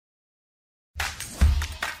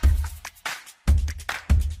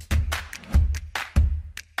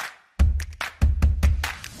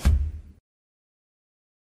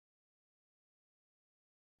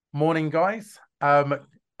Morning, guys.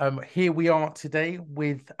 Here we are today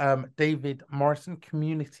with David Morrison,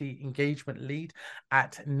 Community Engagement Lead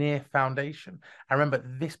at Near Foundation. And remember,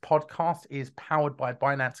 this podcast is powered by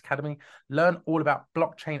Binance Academy. Learn all about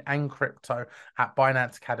blockchain and crypto at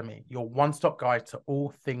Binance Academy, your one-stop guide to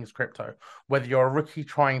all things crypto. Whether you're a rookie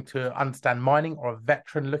trying to understand mining or a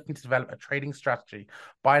veteran looking to develop a trading strategy,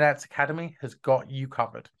 Binance Academy has got you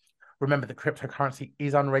covered. Remember that cryptocurrency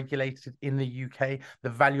is unregulated in the UK. The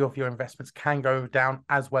value of your investments can go down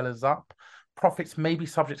as well as up. Profits may be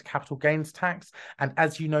subject to capital gains tax. And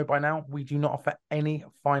as you know by now, we do not offer any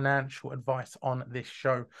financial advice on this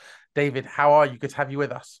show. David, how are you? Good to have you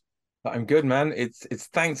with us. I'm good, man. It's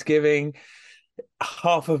Thanksgiving.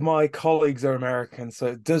 Half of my colleagues are American, so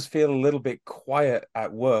it does feel a little bit quiet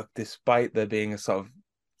at work, despite there being a sort of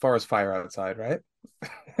forest fire outside, right?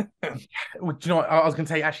 Well, do you know what? I was going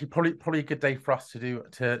to say actually probably a good day for us to do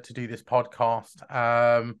this podcast.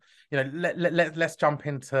 Let's jump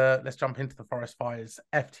into the forest fires.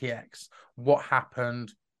 FTX. What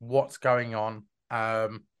happened? What's going on?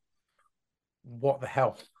 What the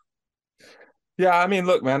hell? Yeah, I mean,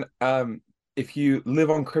 look, man, if you live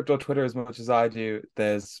on crypto Twitter as much as I do,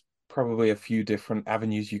 there's probably a few different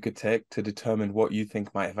avenues you could take to determine what you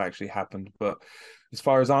think might have actually happened. But as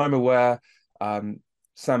far as I'm aware,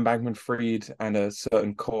 Sam Bankman-Fried and a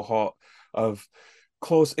certain cohort of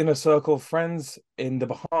close inner circle friends in the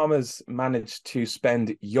Bahamas managed to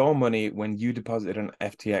spend your money when you deposited on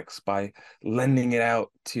FTX by lending it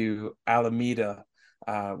out to Alameda,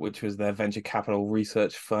 which was their venture capital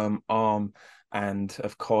research firm arm. And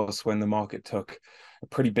of course, when the market took a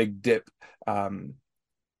pretty big dip,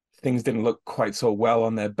 things didn't look quite so well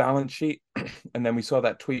on their balance sheet. And then we saw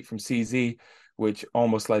that tweet from CZ, which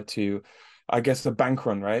almost led to, I guess, a bank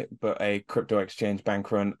run, right? But a crypto exchange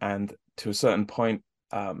bank run. And to a certain point,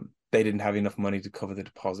 they didn't have enough money to cover the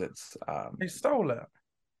deposits. They stole it.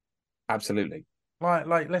 Absolutely.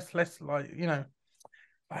 Let's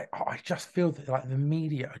I just feel that like the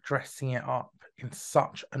media are dressing it up in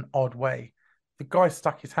such an odd way. The guy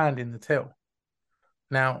stuck his hand in the till.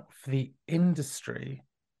 Now, for the industry,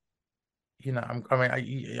 you and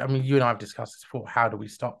I have discussed this before. How do we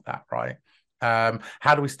stop that, right?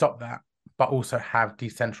 How do we stop that, but also have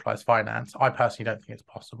decentralized finance? I personally don't think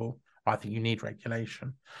it's possible. I think you need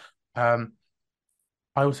regulation. Um,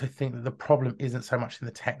 I also think that the problem isn't so much in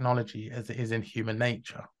the technology as it is in human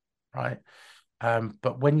nature, right?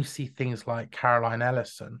 But when you see things like Caroline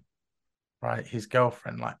Ellison, right, his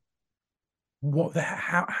girlfriend, like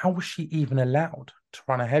how was she even allowed to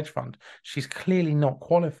run a hedge fund? She's clearly not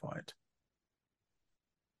qualified.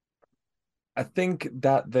 I think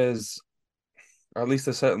that there's, or at least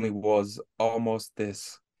there certainly was, almost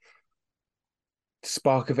this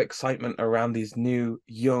spark of excitement around these new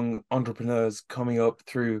young entrepreneurs coming up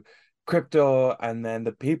through crypto. And then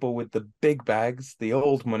the people with the big bags, the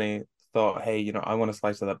old money, thought, hey, I want a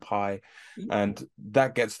slice of that pie. And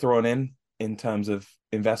that gets thrown in terms of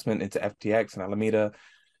investment into FTX and Alameda.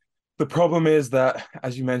 The problem is that,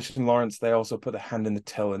 as you mentioned, Lawrence, they also put a hand in the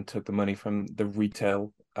till and took the money from the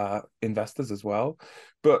retail investors as well.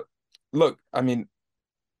 But look, I mean,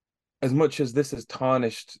 as much as this has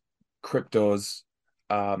tarnished crypto's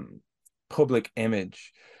public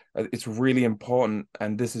image, it's really important.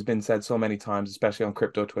 And this has been said so many times, especially on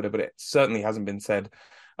crypto Twitter, but it certainly hasn't been said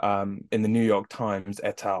in the New York Times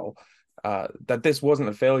et al. That this wasn't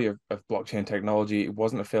a failure of blockchain technology. It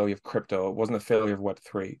wasn't a failure of crypto. It wasn't a failure of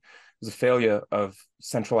Web3. It was a failure of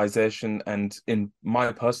centralization. And in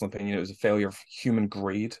my personal opinion, it was a failure of human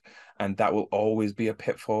greed. And that will always be a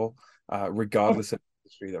pitfall, Oh, regardless of the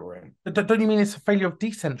industry that we're in. don't you mean it's a failure of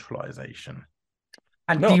decentralization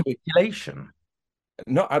and No, deregulation?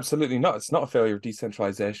 no, absolutely not. It's not a failure of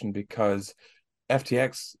decentralization because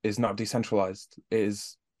FTX is not decentralized. It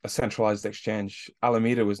is a centralized exchange.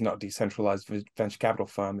 Alameda was not decentralized venture capital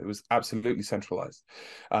firm. It was absolutely centralized.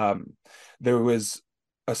 Um, there was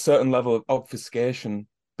a certain level of obfuscation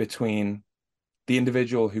between the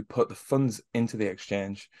individual who put the funds into the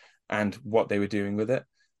exchange and what they were doing with it.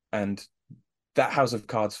 And that house of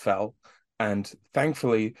cards fell. And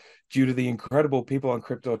thankfully, due to the incredible people on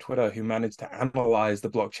crypto Twitter who managed to analyze the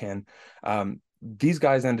blockchain, these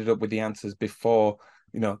guys ended up with the answers before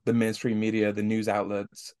the mainstream media, the news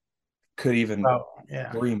outlets could even Oh,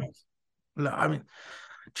 yeah. dream of. Look, I mean,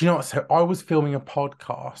 do you know what? So I was filming a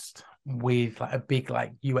podcast with like a big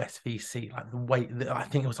like USVC, like I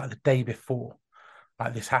think it was like the day before,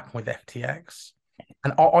 like this happened with FTX,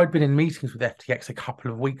 and I'd been in meetings with FTX a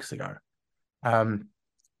couple of weeks ago, um,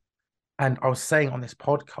 and I was saying on this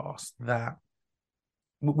podcast that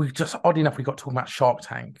we just odd enough we got talking about Shark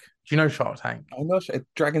Tank. Do you know Shark Tank? I'm not sure.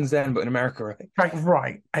 Dragon's Den, but in America, right?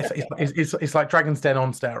 Right. It's like Dragon's Den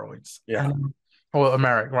on steroids, Yeah. and or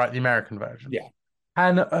American, right? The American version. Yeah.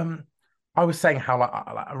 And I was saying how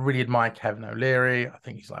I really admire Kevin O'Leary. I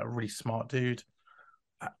think he's like a really smart dude.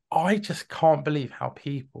 I just can't believe how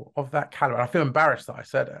people of that caliber. I feel embarrassed that I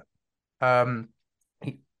said it.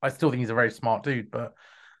 I still think he's a very smart dude, but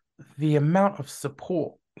the amount of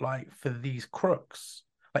support like for these crooks,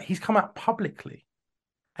 like he's come out publicly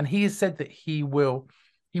and he has said that he would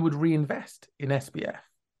reinvest in SBF.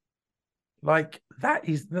 Like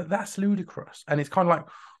that's ludicrous. And it's kind of like,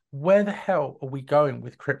 where the hell are we going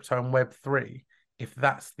with crypto and Web3 if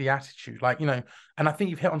that's the attitude? Like, and I think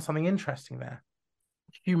you've hit on something interesting there.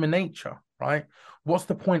 Human nature, right? What's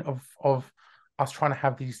the point of us trying to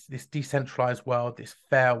have this decentralized world, this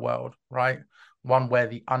fair world, right? One where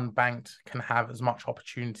the unbanked can have as much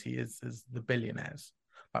opportunity as the billionaires.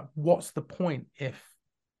 Like, what's the point if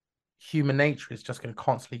human nature is just going to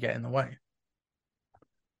constantly get in the way?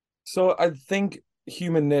 So I think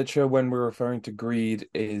human nature, when we're referring to greed,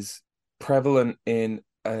 is prevalent in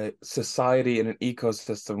a society and an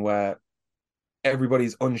ecosystem where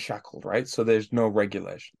everybody's unshackled, right? So there's no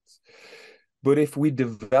regulations. But if we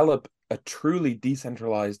develop a truly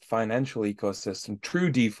decentralized financial ecosystem,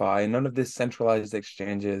 true DeFi, none of this centralized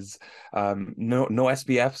exchanges, no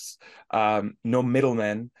SBFs, no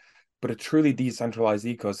middlemen, but a truly decentralized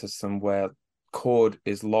ecosystem where code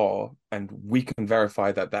is law and we can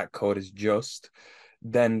verify that that code is just,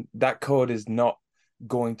 then that code is not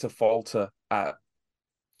going to falter at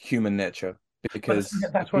human nature But because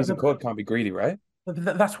a that's what piece of code can't be greedy, right?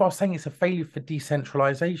 that's why I was saying it's a failure for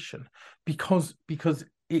decentralization because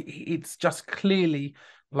it's just clearly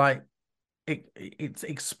like it's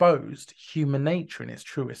exposed human nature in its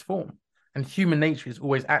truest form, and human nature is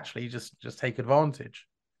always actually just take advantage,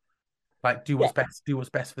 like do what's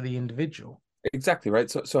best for the individual. Exactly, right.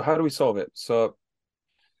 So how do we solve it? So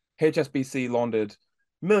HSBC laundered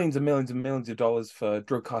millions and millions and millions of dollars for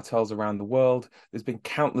drug cartels around the world. There's been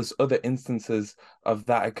countless other instances of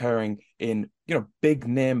that occurring in, big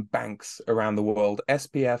name banks around the world.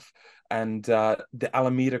 SPF and the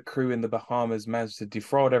Alameda crew in the Bahamas managed to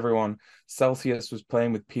defraud everyone. Celsius was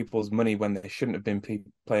playing with people's money when they shouldn't have been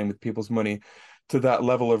playing with people's money to that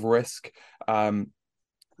level of risk.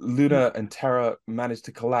 Luna and Terra managed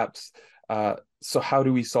to collapse. So how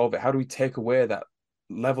do we solve it? How do we take away that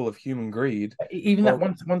level of human greed? Even that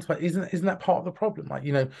Well, once isn't that part of the problem? Like,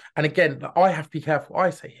 and again, I have to be careful what I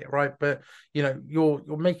say here, right? But you're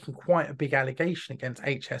making quite a big allegation against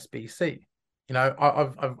HSBC.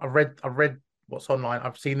 I've read what's online.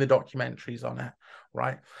 I've seen the documentaries on it,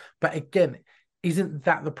 right? But again, isn't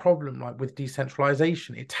that the problem? Like with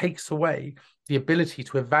decentralization, it takes away the ability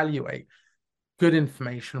to evaluate good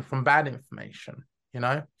information from bad information,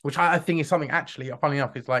 which I think is something actually, funny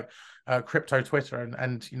enough, is like crypto Twitter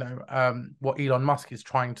and what Elon Musk is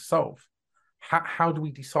trying to solve. How do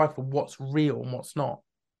we decipher what's real and what's not?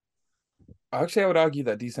 actually, I would argue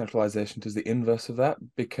that decentralization does the inverse of that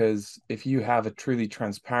because if you have a truly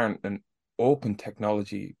transparent and open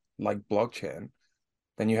technology like blockchain,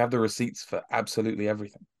 then you have the receipts for absolutely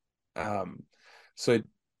everything. Um, so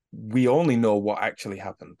we only know what actually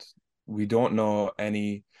happened. We don't know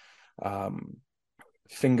any um,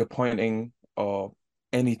 finger pointing or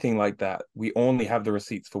anything like that. We only have the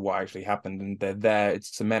receipts for what actually happened, and they're there.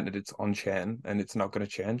 It's cemented. It's on chain, and it's not going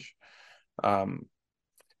to change. Um,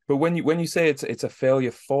 but when you say it's a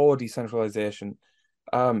failure for decentralization,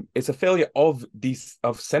 it's a failure of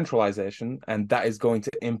centralization, and that is going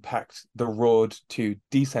to impact the road to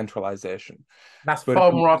decentralization. That's But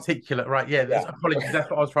far more articulate, right? Yeah, yeah, apologies. That's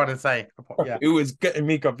what I was trying to say. Yeah. it was getting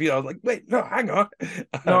me confused. I was like, wait, no, hang on.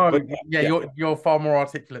 No, But yeah, yeah, you're far more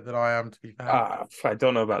articulate than I am, to be fair. I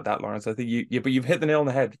don't know about that, Lawrence. I think but you've hit the nail on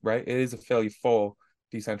the head, right? It is a failure for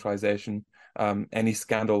decentralization. Any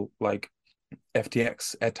scandal like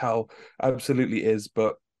FTX et al. Absolutely is,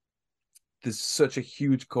 but there's such a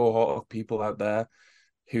huge cohort of people out there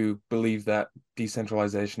who believe that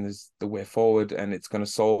decentralization is the way forward and it's going to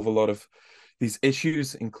solve a lot of these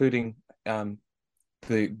issues, including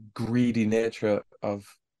the greedy nature of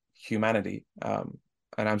humanity. And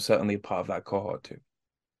I'm certainly a part of that cohort too.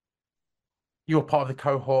 You're part of the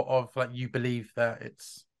cohort of like you believe that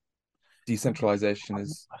it's Decentralization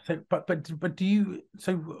is so, but do you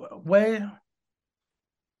so where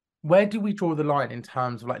do we draw the line in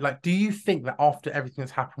terms of like do you think that after everything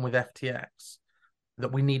that's happened with FTX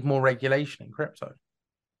that we need more regulation in crypto?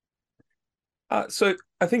 so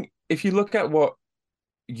I think if you look at what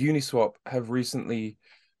Uniswap have recently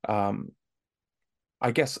um,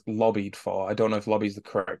 I guess lobbied for. I don't know if lobby is the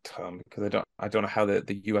correct term because I don't know how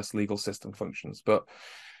the US legal system functions, but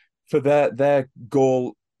for their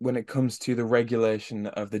goal when it comes to the regulation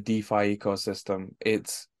of the DeFi ecosystem,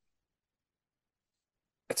 it's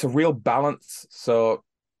a real balance. So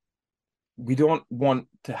we don't want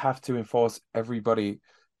to have to enforce everybody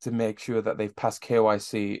to make sure that they've passed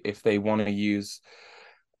KYC if they want to use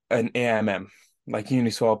an AMM like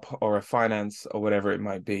Uniswap or a finance or whatever it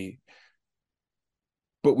might be.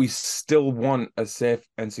 But we still want a safe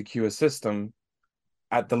and secure system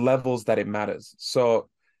at the levels that it matters. So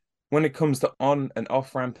when it comes to on and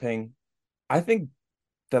off ramping, I think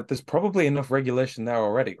that there's probably enough regulation there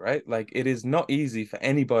already, right? Like it is not easy for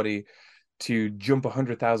anybody to jump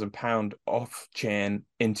 £100,000 off chain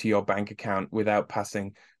into your bank account without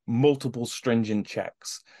passing multiple stringent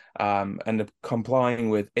checks and complying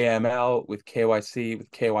with AML, with KYC, with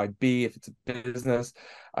KYB if it's a business.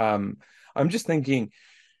 I'm just thinking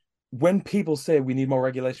when people say we need more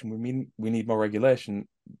regulation, we mean we need more regulation.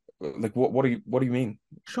 Like what do you mean?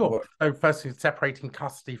 Sure. What So firstly, separating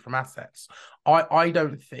custody from assets. I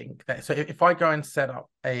don't think that. So if I go and set up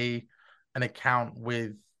an account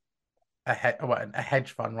with a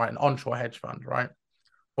hedge fund, right, an onshore hedge fund, right,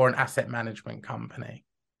 or an asset management company,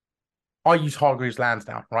 I use Hargreaves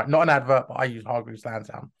Lansdown, right? Not an advert, but I use Hargreaves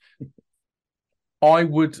Lansdown. I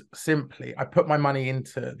put my money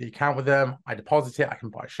into the account with them, I deposit it, I can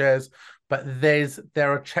buy shares, but there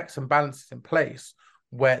are checks and balances in place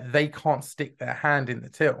where they can't stick their hand in the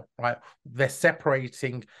till, right? They're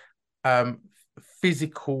separating um,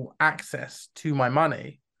 physical access to my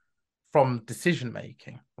money from decision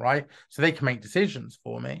making, right? So they can make decisions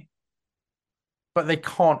for me, but they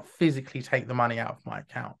can't physically take the money out of my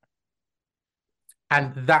account.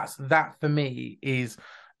 And that for me is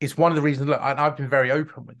one of the reasons. Look, I've been very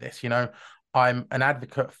open with this. I'm an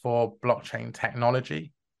advocate for blockchain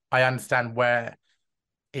technology. I understand where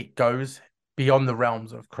it goes beyond the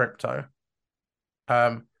realms of crypto.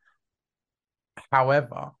 Um,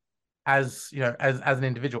 However, as an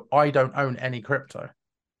individual, I don't own any crypto.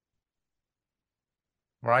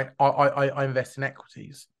 Right, I invest in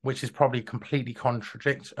equities, which is probably completely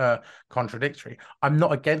contradictory. I'm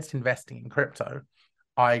not against investing in crypto.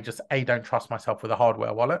 I just don't trust myself with a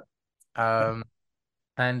hardware wallet. Um,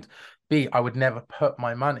 and B, I would never put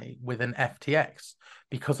my money with an FTX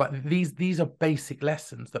because like these are basic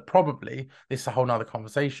lessons that probably this is a whole nother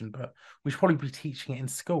conversation, but we should probably be teaching it in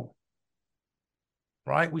school,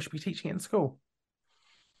 right? We should be teaching it in school.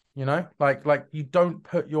 Like you don't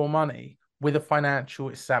put your money with a financial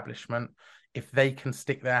establishment if they can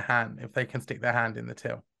stick their hand in the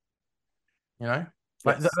till. You know,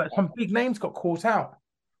 yes. some big names got caught out,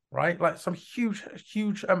 right? Like some huge some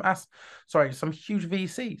huge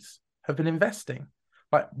VCs have been investing.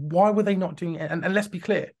 Like, why were they not doing it? And let's be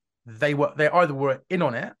clear, they either were in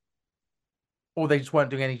on it or they just weren't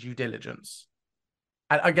doing any due diligence.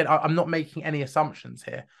 And again, I'm not making any assumptions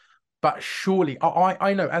here, but surely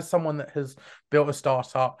I know as someone that has built a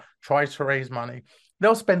startup, tried to raise money,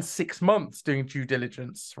 they'll spend 6 months doing due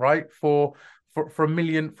diligence, right? For $1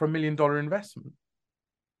 million investment.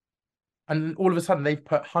 And all of a sudden they've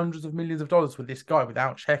put hundreds of millions of dollars with this guy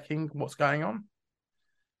without checking what's going on.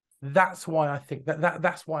 That's why I think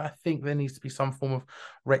that's why I think there needs to be some form of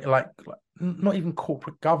like not even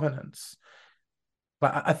corporate governance.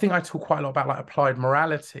 But I think I talk quite a lot about like applied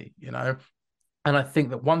morality, and I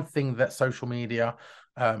think that one thing that social media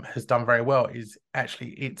has done very well is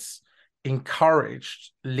actually it's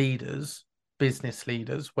encouraged business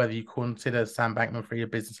leaders, whether you consider Sam Bankman-Fried a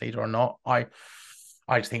business leader or not. I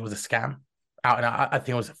just think it was a scam. Out and out, I think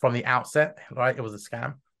it was from the outset, right? It was a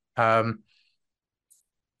scam.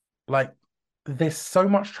 Like there's so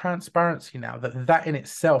much transparency now that in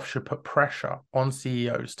itself should put pressure on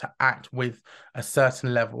CEOs to act with a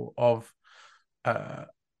certain level of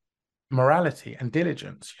morality and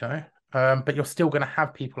diligence. But you're still going to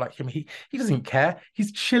have people like him. He doesn't care.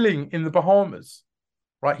 He's chilling in the Bahamas,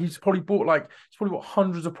 right? He's probably bought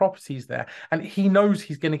hundreds of properties there, and he knows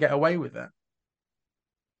he's going to get away with it.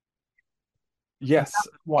 And Yes. that's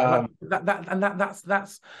why, like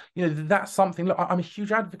that's something. Look, I'm a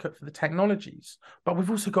huge advocate for the technologies, but we've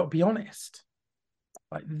also got to be honest.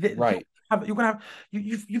 Like Right. you're gonna have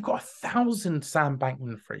you've got 1,000 Sam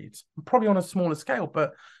Bankman-Frieds, probably on a smaller scale,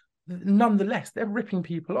 but nonetheless, they're ripping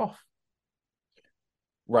people off.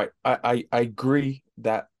 Right. I agree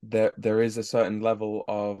that there is a certain level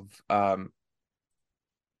of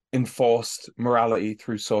enforced morality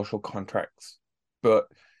through social contracts. But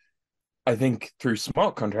I think through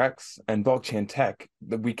smart contracts and blockchain tech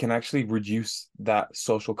that we can actually reduce that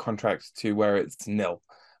social contract to where it's nil.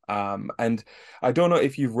 And I don't know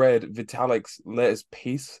if you've read Vitalik's latest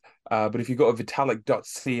piece, but if you go to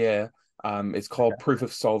vitalik.ca, it's called Proof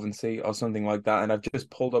of Solvency or something like that. And I've just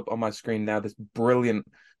pulled up on my screen now this brilliant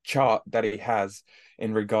chart that he has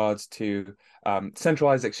in regards to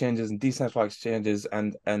centralized exchanges and decentralized exchanges,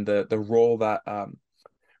 and the role that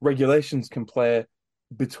regulations can play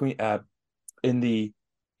between in the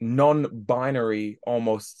non-binary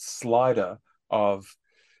almost slider of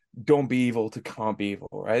don't be evil to can't be evil,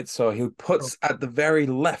 right? So he puts at the very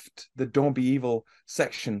left the don't be evil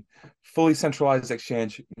section, fully centralized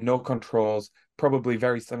exchange, no controls, probably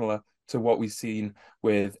very similar to what we've seen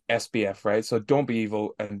with SBF, right? So don't be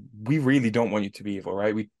evil, and we really don't want you to be evil,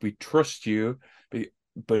 right? We trust you,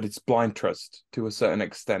 but it's blind trust to a certain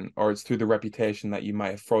extent, or it's through the reputation that you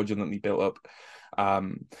might have fraudulently built up.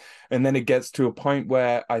 And then it gets to a point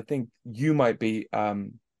where I think you might be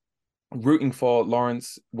rooting for,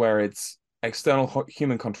 Lawrence, where it's external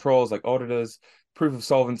human controls like auditors, proof of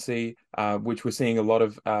solvency, which we're seeing a lot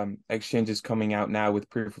of exchanges coming out now with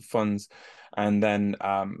proof of funds. And then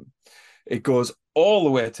it goes all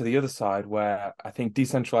the way to the other side where I think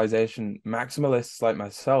decentralization maximalists like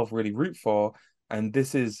myself really root for. And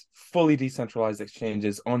this is fully decentralized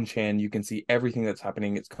exchanges on chain. You can see everything that's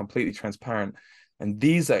happening. It's completely transparent. And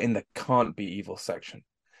these are in the can't be evil section.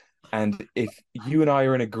 And if you and I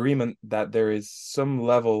are in agreement that there is some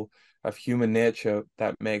level of human nature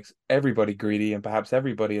that makes everybody greedy and perhaps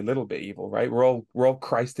everybody a little bit evil, right? We're all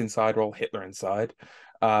Christ inside, we're all Hitler inside.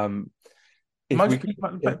 If we Most could,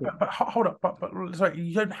 people, but hold up, but sorry,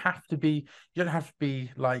 you don't have to be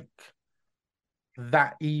like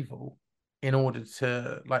that evil in order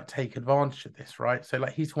to like take advantage of this, right? So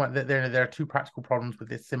like he's talking about that there are two practical problems with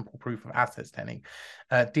this simple proof of assets stemming,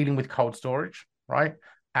 dealing with cold storage, right?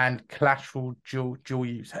 And collateral dual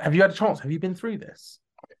use. Have you had a chance? Have you been through this?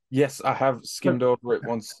 yes, I have skimmed over it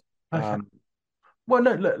once. Okay. Well,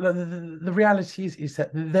 no. Look, the reality is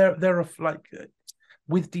that there are like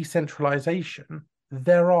with decentralization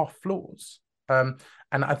there are flaws, and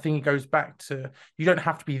I think it goes back to you don't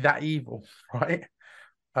have to be that evil, right?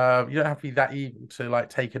 You don't have to be that evil to like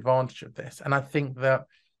take advantage of this. And I think that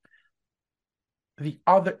the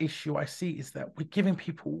other issue I see is that we're giving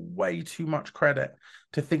people way too much credit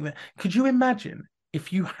to think that. Could you imagine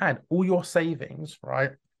if you had all your savings,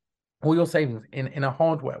 right? All your savings in a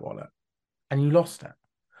hardware wallet and you lost it?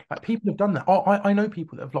 Like people have done that. I know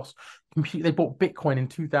people that have lost compute. They bought Bitcoin in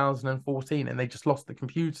 2014 and they just lost the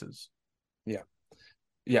computers. Yeah.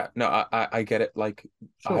 Yeah, no, I get it. Like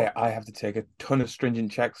Sure. I have to take a ton of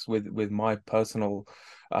stringent checks with my personal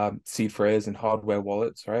seed phrase and hardware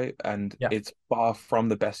wallets, right? And Yeah. it's far from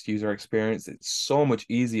the best user experience. It's so much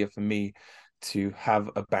easier for me to have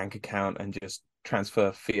a bank account and just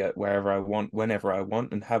transfer fiat wherever I want, whenever I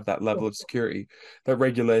want, and have that level Sure. of security that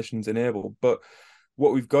regulations enable. But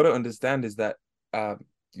what we've got to understand is that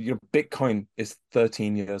Bitcoin is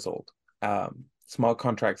 13 years old. Smart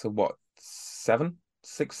contracts are what, 7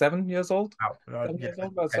 Yeah. 7 years old,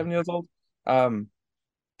 about 7 years old. Um,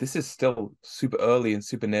 this is still super early and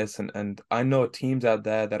super nascent, and I know teams out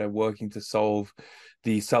there that are working to solve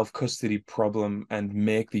the self-custody problem and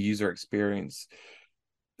make the user experience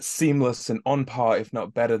seamless and on par, if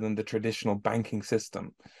not better than the traditional banking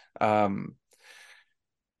system. Um,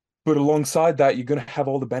 but alongside that, you're going to have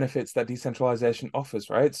all the benefits that decentralization offers,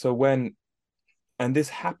 right? So and this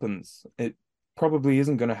happens, it probably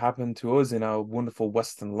isn't going to happen to us in our wonderful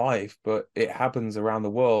Western life, but it happens around the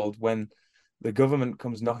world when the government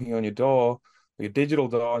comes knocking on your door, your digital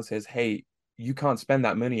door, and says, "Hey, you can't spend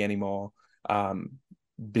that money anymore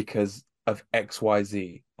because of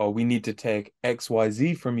XYZ, or we need to take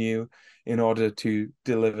XYZ from you in order to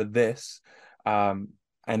deliver this." And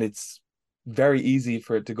it's very easy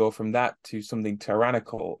for it to go from that to something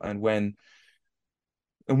tyrannical. And when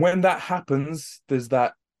that happens, there's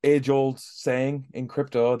that age-old saying in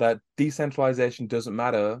crypto that decentralization doesn't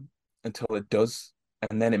matter until it does,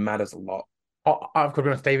 and then it matters a lot. I've got to be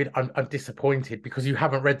honest, David. I'm disappointed because you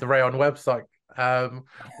haven't read the Raion website.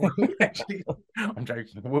 Actually, I'm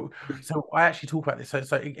joking. So I actually talk about this.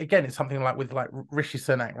 So again, it's something like with like Rishi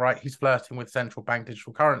Sunak, right? He's flirting with central bank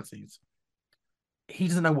digital currencies. He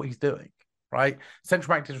doesn't know what he's doing, right?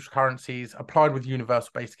 Central bank digital currencies applied with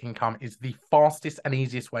universal basic income is the fastest and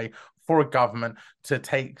easiest way for a government to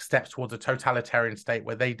take steps towards a totalitarian state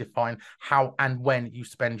where they define how and when you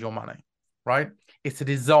spend your money, right? It's a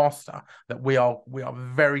disaster that we are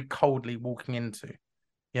very coldly walking into.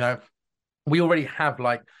 You know, we already have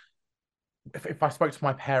like if I spoke to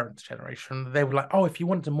my parents' generation, they were like, oh, if you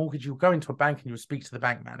wanted a mortgage, you would go into a bank and you would speak to the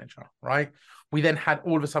bank manager, right? We then had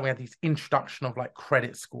all of a sudden we had this introduction of like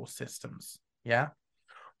credit score systems. Yeah.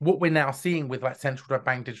 what we're now seeing with like central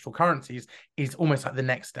bank digital currencies is almost like the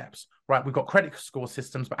next steps, right? We've got credit score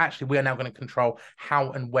systems, but actually we are now going to control how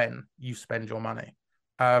and when you spend your money.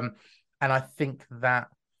 And I think that,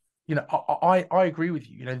 I agree with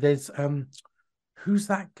you. There's who's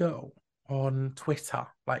that girl on Twitter?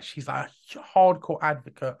 Like she's like a hardcore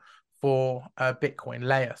advocate for Bitcoin,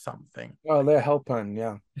 Leia something. Oh, they're helping.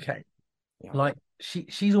 Yeah. Okay. Yeah. Like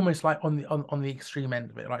she's almost like on the extreme end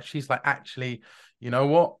of it. Like she's like, actually, you know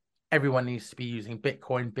what? Everyone needs to be using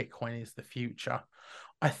Bitcoin. Bitcoin is the future.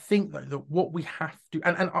 I think though that what we have to,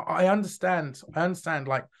 and I understand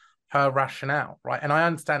like her rationale, right? And I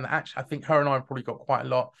understand that actually I think her and I have probably got quite a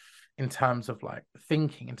lot in terms of like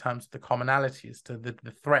thinking, in terms of the commonalities to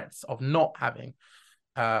the threats of not having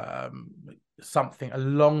um something more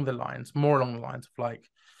along the lines of like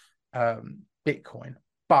Bitcoin.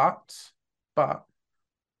 But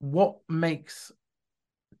what makes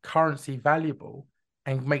currency valuable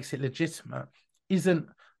and makes it legitimate isn't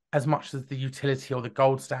as much as the utility or the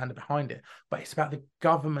gold standard behind it, but it's about the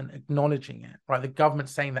government acknowledging it, right? The government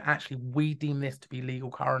saying that actually we deem this to be legal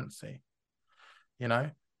currency, you know?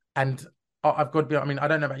 And I've got to be, I mean, I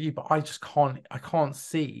don't know about you, but I can't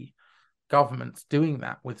see governments doing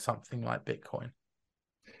that with something like Bitcoin.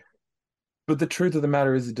 But the truth of the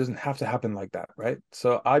matter is, it doesn't have to happen like that, right?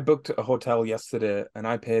 So I booked a hotel yesterday and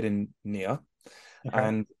I paid in NIA, Okay.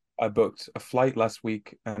 and I booked a flight last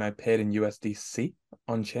week and I paid in USDC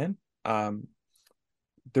on chain.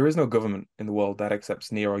 There is no government in the world that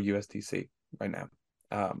accepts NIA or USDC right now.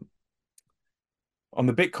 Um, on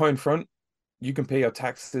the Bitcoin front, you can pay your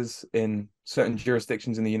taxes in certain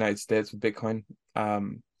jurisdictions in the United States with Bitcoin.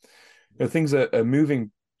 Things are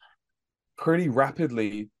moving pretty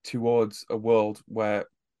rapidly towards a world where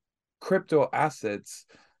crypto assets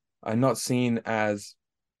are not seen as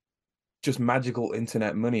just magical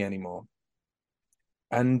internet money anymore.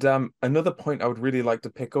 And another point I would really like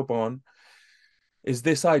to pick up on is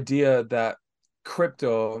this idea that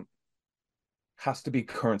crypto has to be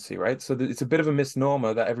currency, right? So it's a bit of a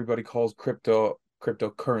misnomer that everybody calls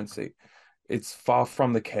cryptocurrency. It's far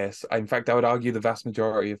from the case. In fact, I would argue the vast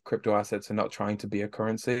majority of crypto assets are not trying to be a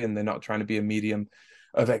currency, and they're not trying to be a medium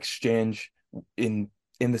of exchange in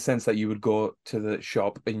in the sense that you would go to the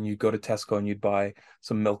shop and you'd go to Tesco and you'd buy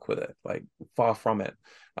some milk with it. Like, far from it.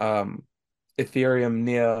 Um, Ethereum,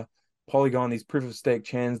 Near, Polygon, these proof of stake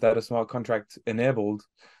chains that are smart contract enabled,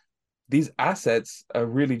 these assets are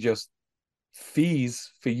really just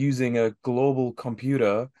fees for using a global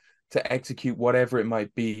computer to execute whatever it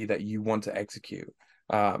might be that you want to execute.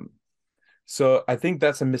 Um, so I think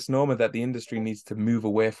that's a misnomer that the industry needs to move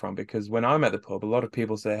away from, because when I'm at the pub, a lot of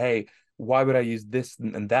people say, hey, why would I use this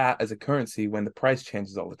and that as a currency when the price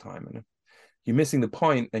changes all the time? And you're missing the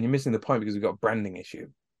point, and you're missing the point because we've got a branding issue.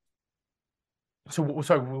 So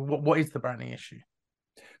what is the branding issue?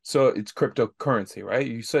 So it's cryptocurrency, right?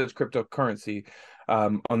 You search cryptocurrency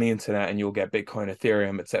on the internet and you'll get Bitcoin,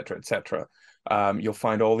 Ethereum, etc., etc. You'll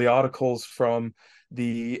find all the articles from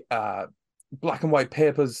the black and white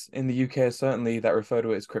papers in the UK, certainly, that refer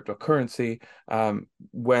to it as cryptocurrency.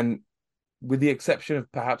 When, with the exception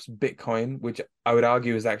of perhaps Bitcoin, which I would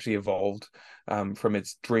argue has actually evolved from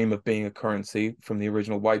its dream of being a currency from the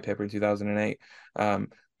original white paper in 2008.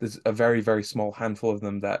 There's a very, very small handful of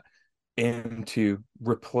them that aim to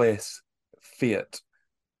replace fiat.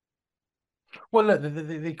 Well, look,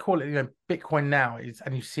 they call it, Bitcoin now is,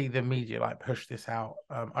 and you see the media like push this out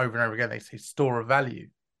over and over again. They say store of value.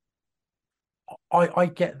 I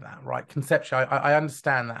get that, right? Conceptually, I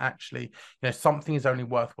understand that actually, something is only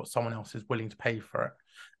worth what someone else is willing to pay for it.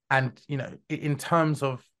 And, in terms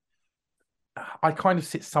of, I kind of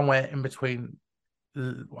sit somewhere in between,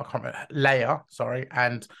 I can't remember, Leia, sorry,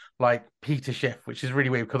 and like Peter Schiff, which is really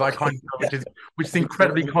weird because I kind of which is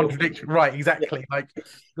incredibly contradictory, right? Exactly.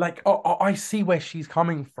 I see where she's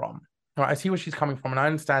coming from. Right, I see where she's coming from, and I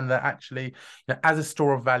understand that actually, as a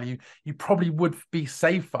store of value, you probably would be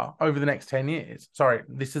safer over the next 10 years. Sorry,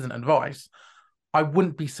 this isn't advice. I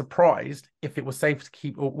wouldn't be surprised if it was safe to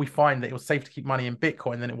keep, or we find that it was safe to keep money in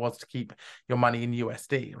Bitcoin than it was to keep your money in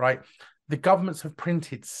USD, right? The governments have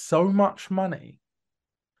printed so much money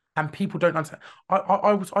and people don't understand. I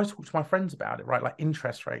talk to my friends about it, right? Like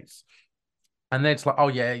interest rates. And then it's like, oh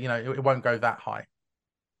yeah, it won't go that high.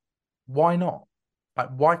 Why not? Like,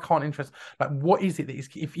 why can't interest, like, what is it that is,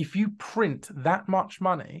 if you print that much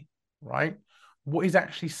money, right? What is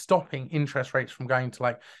actually stopping interest rates from going to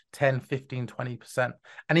like 10, 15, 20%?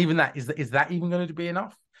 And even that, is that even going to be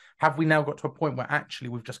enough? Have we now got to a point where actually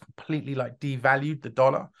we've just completely like devalued the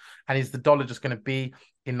dollar? And is the dollar just going to be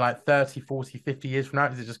in like 30, 40, 50 years from now?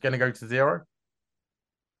 Is it just going to go to zero?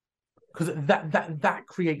 because that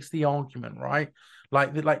creates the argument, right?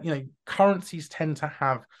 Like currencies tend to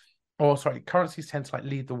have, or sorry, currencies tend to like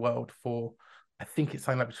lead the world for, I think it's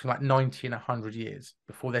something like between like 90 and 100 years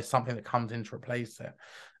before there's something that comes in to replace it.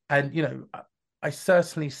 And I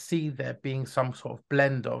certainly see there being some sort of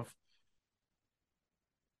blend of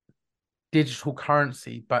digital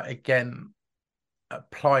currency, but again,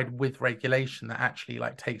 applied with regulation that actually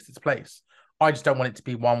like takes its place. I just don't want it to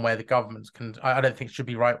be one where the governments can. I don't think it should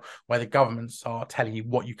be right where the governments are telling you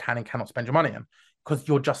what you can and cannot spend your money on, because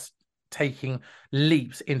you're just taking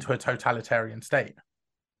leaps into a totalitarian state.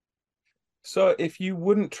 So if you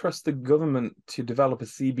wouldn't trust the government to develop a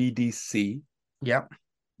CBDC, Yeah,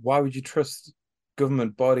 why would you trust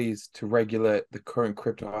government bodies to regulate the current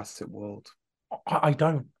crypto asset world? I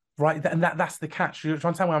don't. Right, and that's the catch. You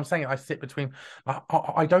understand what I'm saying? I sit between.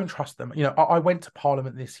 I don't trust them. I went to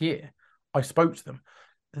Parliament this year. I spoke to them.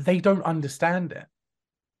 They don't understand it.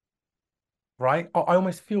 Right? I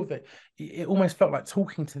almost feel that it almost felt like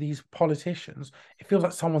talking to these politicians. It feels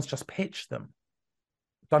like someone's just pitched them,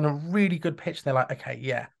 done a really good pitch. They're like, okay,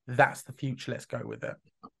 yeah, that's the future. Let's go with it.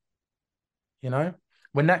 You know,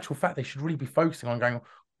 when in actual fact they should really be focusing on going,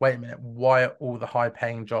 wait a minute, why are all the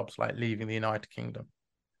high-paying jobs like leaving the United Kingdom?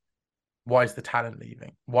 Why is the talent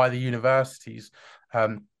leaving? Why are the universities?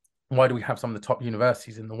 Why do we have some of the top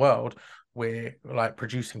universities in the world? We're like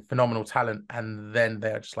producing phenomenal talent, and then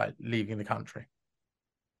they're just like leaving the country.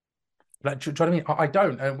 Like, do you know what I mean? I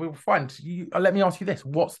don't, and we'll find. Let me ask you this: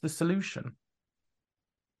 what's the solution?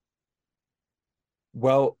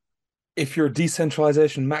 Well, if you're a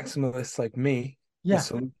decentralization maximalist like me, the Yeah,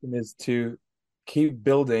 solution is to keep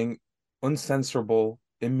building uncensorable,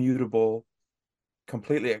 immutable,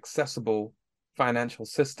 completely accessible financial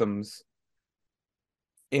systems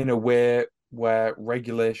in a way where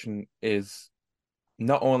regulation is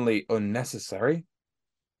not only unnecessary,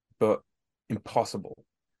 but impossible.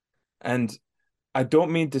 And I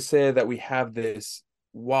don't mean to say that we have this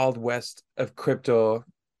wild west of crypto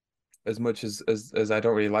as much as I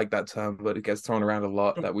don't really like that term, but it gets thrown around a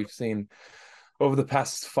lot that we've seen over the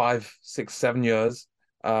past 5, 6, 7 years.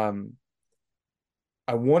 Um,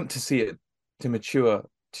 I want to see it to mature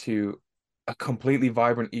to a completely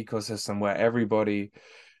vibrant ecosystem where everybody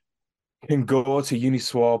can go to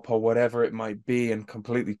Uniswap or whatever it might be and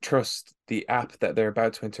completely trust the app that they're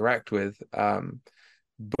about to interact with.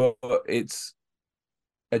 But it's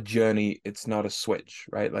a journey. It's not a switch,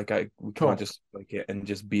 right? Like we can't sure. just like it and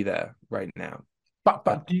just be there right now. But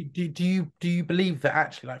Uh, do you believe that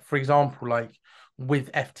actually, like for example, like with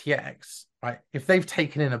FTX, right? If they've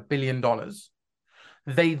taken in $1 billion,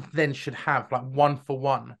 they then should have like one for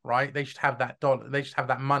one, right? They should have that dollar, they should have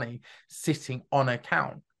that money sitting on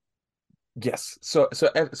account. yes. So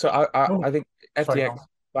I Oh, think sorry, go FTX, on.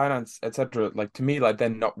 Binance, etc. Like to me, like they're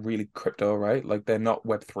not really crypto, right? Like they're not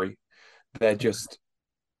Web3. They're just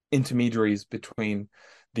intermediaries between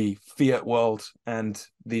the fiat world and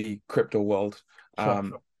the crypto world. Sure, Um,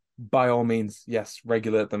 sure. by all means, yes,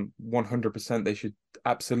 regulate them 100%. They should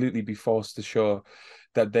absolutely be forced to show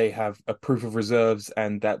that they have a proof of reserves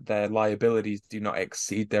and that their liabilities do not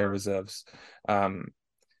exceed their reserves. Um,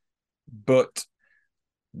 but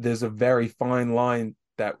there's a very fine line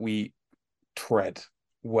that we tread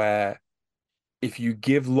where if you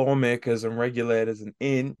give lawmakers and regulators an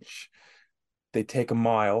inch, they take a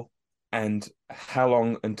mile. And how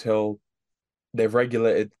long until they've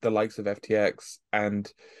regulated the likes of FTX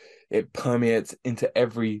and it permeates into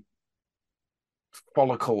every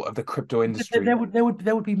follicle of the crypto There industry? would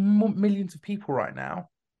there would be millions of people right now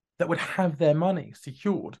that would have their money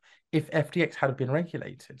secured if FTX had been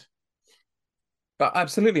regulated. But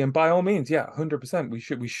absolutely, and by all means, yeah, 100%. We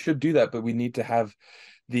should do that, but we need to have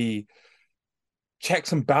the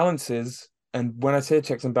checks and balances. And when I say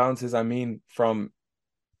checks and balances, I mean from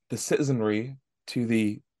the citizenry to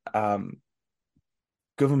the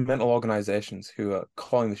governmental organizations who are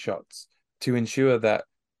calling the shots to ensure that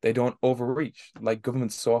they don't overreach like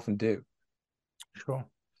governments so often do. Sure.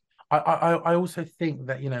 I also think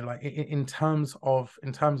that like in terms of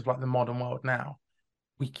like the modern world now,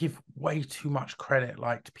 we give way too much credit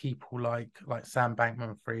like to people like Sam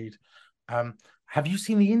Bankman-Fried. Have you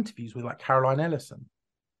seen the interviews with like Caroline Ellison?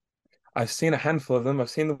 I've seen a handful of them. I've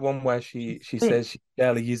seen the one where she She's she thick. says she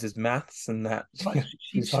barely uses maths and that Like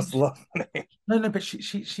she's lost a lot of money. no, no, but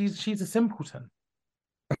she's a simpleton.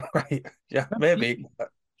 Right. Yeah, No, maybe.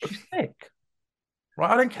 she's thick.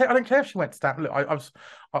 Right. I don't care if she went to Stanford. Look,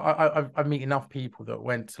 I meet enough people that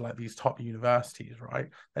went to like these top universities, right?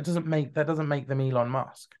 That doesn't make them Elon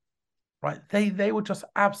Musk, right? They were just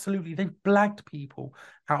absolutely they blagged people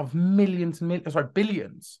out of millions and millions, sorry,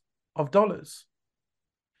 billions of dollars.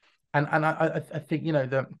 I think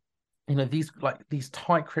that these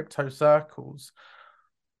tight crypto circles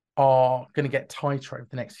are going to get tighter over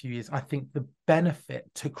the next few years. I think the benefit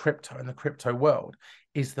to crypto and the crypto world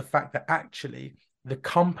is the fact that actually the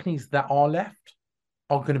companies that are left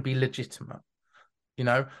are going to be legitimate.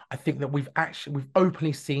 I think that we've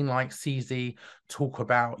openly seen like CZ talk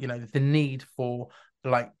about, the need for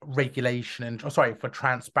like regulation and sorry, for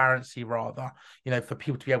transparency rather, for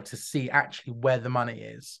people to be able to see actually where the money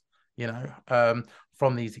is,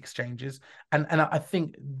 from these exchanges. And I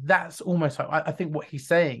think that's almost like I think what he's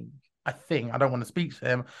saying. I don't want to speak to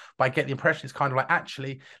him, but I get the impression it's kind of like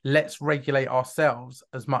actually let's regulate ourselves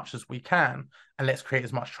as much as we can and let's create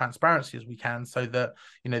as much transparency as we can so that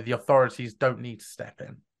the authorities don't need to step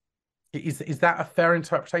in. Is that a fair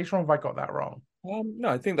interpretation, or have I got that wrong? No,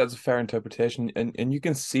 I think that's a fair interpretation, and you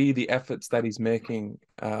can see the efforts that he's making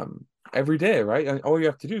every day, right? And all you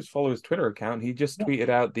have to do is follow his Twitter account. He just Yeah. tweeted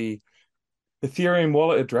out the Ethereum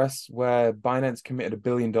wallet address where Binance committed $1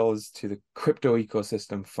 billion to the crypto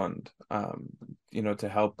ecosystem fund, to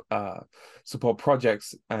help support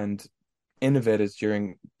projects and innovators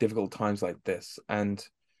during difficult times like this. And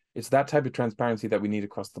it's that type of transparency that we need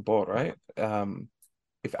across the board, right?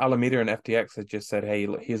 If Alameda and FTX had just said, "Hey,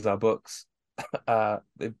 look, here's our books,"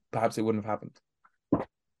 perhaps it wouldn't have happened.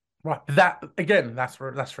 Right. That again, that's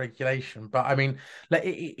regulation. But I mean, like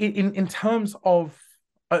in terms of,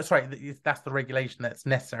 oh, sorry, that's the regulation that's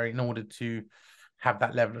necessary in order to have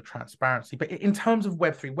that level of transparency. But in terms of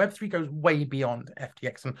Web3 goes way beyond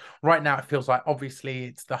FTX, and right now it feels like obviously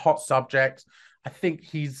it's the hot subject. I think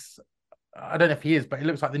I don't know if he is, but it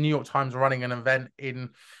looks like the New York Times are running an event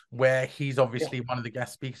in where he's Yeah, obviously one of the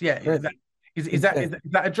guest speakers. Yeah, crazy. is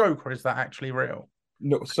that a joke or is that actually real?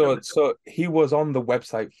 No, so he was on the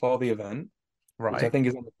website for the event, which I Right. think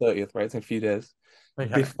is on the 30th, right? It's in a few days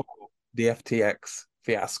Okay. before the FTX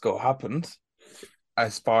fiasco happened,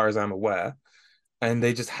 as far as I'm aware, and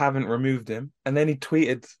they just haven't removed him. And then he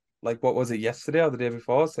tweeted, like, what was it, yesterday or the day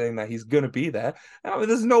before, saying that he's gonna be there. I mean,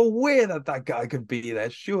 there's no way that that guy could be there.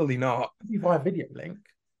 Surely not. Could be via video link.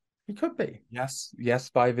 He could be. Yes, yes,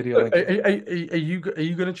 by video Look, link. are you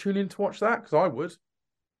going to tune in to watch that? Because I would.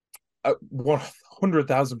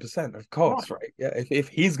 100,000%, of course, Right. right? Yeah, if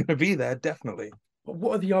he's gonna be there, definitely. But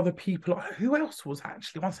what are the other people? Who else was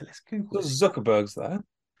actually? One second, let's Google So this. Zuckerberg's there.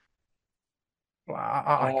 Well,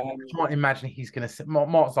 I Um, can't imagine he's going to sit.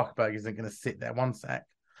 Mark Zuckerberg isn't going to sit there. One sec.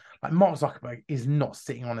 Like Mark Zuckerberg is not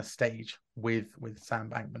sitting on a stage with Sam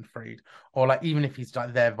Bankman-Fried, or like even if he's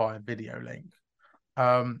like there via video link.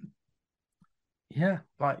 Um, yeah,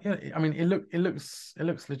 like yeah. I mean, it looks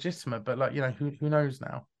legitimate, but like who knows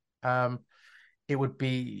now? Um, it would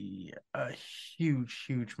be a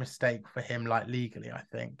huge mistake for him, like legally, I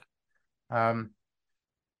think. Um,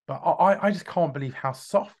 but I just can't believe how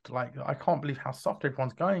soft, like I can't believe how soft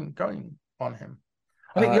everyone's going on him.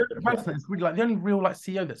 I think the only yeah, person that's really like the only real like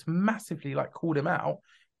CEO that's massively like called him out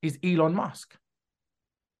is Elon Musk.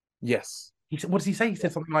 yes. He said, what does he say? He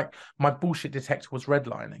said something like, "My bullshit detector was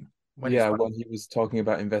redlining," when it's Yeah, like, when he was talking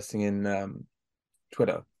about investing in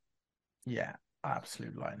Twitter. yeah,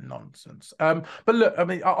 absolute like nonsense. But look, I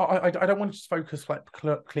mean, I don't want to just focus like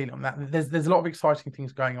clearly on that. There's a lot of exciting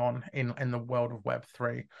things going on in the world of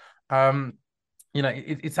Web3. Um,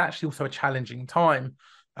 it's actually also a challenging time,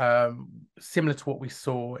 similar to what we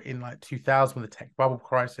saw in like 2000 with the tech bubble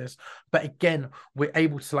crisis. But again, we're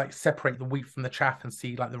able to like separate the wheat from the chaff and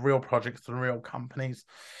see like the real projects, the real companies.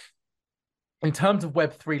 In terms of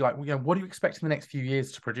Web3, like what do you expect in the next few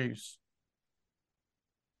years to produce?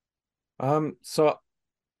 So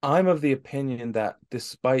I'm of the opinion that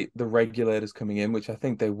despite the regulators coming in, which I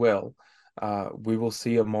think they will, we will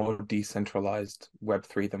see a more decentralized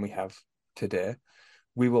Web3 than we have today.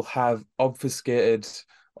 We will have obfuscated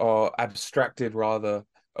or abstracted rather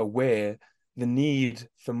away the need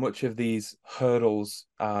for much of these hurdles.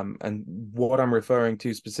 And what I'm referring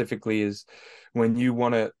to specifically is when you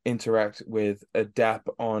want to interact with a dApp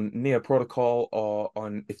on Near Protocol or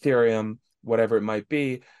on Ethereum, whatever it might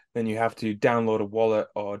be, then you have to download a wallet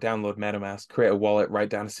or download MetaMask, create a wallet, write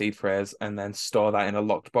down a seed phrase, and then store that in a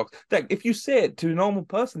locked box. Like if you say it to a normal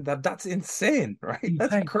person, that's insane, right?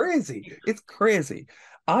 That's Insane. crazy. It's crazy.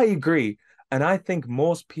 I agree. And I think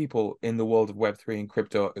most people in the world of Web3 and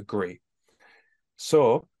crypto agree.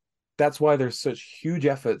 So that's why there's such huge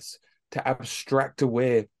efforts to abstract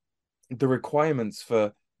away the requirements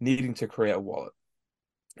for needing to create a wallet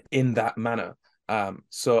in that manner.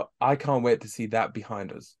 So I can't wait to see that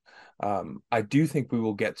behind us. I do think we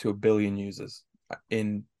will get to 1 billion users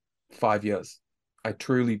in 5 years. I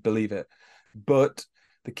truly believe it. But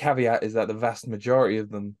the caveat is that the vast majority of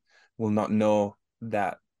them will not know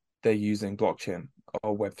that they're using blockchain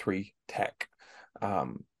or Web3 tech.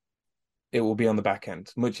 Um, it will be on the back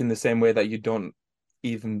end, much in the same way that you don't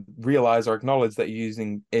even realize or acknowledge that you're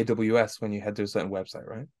using AWS when you head to a certain website,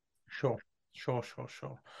 right? Sure,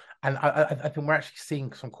 sure. And I think we're actually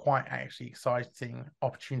seeing some quite actually exciting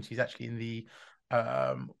opportunities actually in the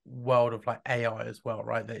world of like AI as well,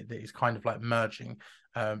 right? That is kind of like merging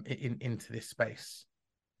into this space.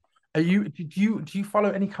 Do you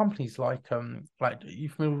follow any companies like are you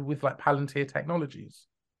familiar with like Palantir Technologies?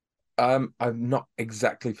 I'm not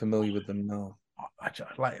exactly familiar with them now. I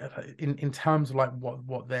just, like in terms of like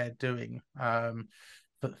what they're doing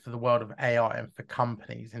for the world of AI and for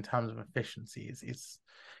companies in terms of efficiency is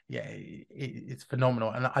yeah it's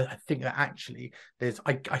phenomenal. And I think that actually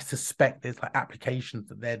I suspect there's like applications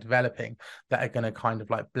that they're developing that are going to kind of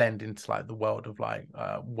like blend into like the world of like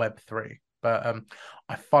Web3. But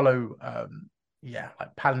I follow yeah,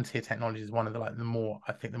 like Palantir Technologies is one of the like the more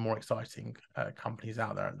I think the more exciting companies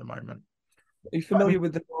out there at the moment. Are you familiar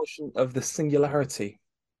with the notion of the singularity?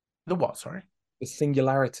 The what? Sorry. The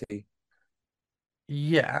singularity.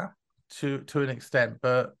 Yeah, to an extent,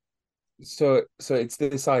 but So it's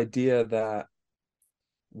this idea that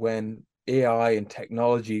when AI and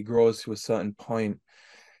technology grows to a certain point,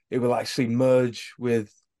 it will actually merge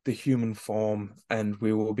with the human form, and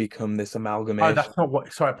we will become this oh, amalgamation. that's not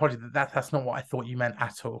what. Sorry, apologies. That's not what I thought you meant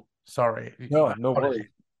at all. Sorry, No, no apologies. worries.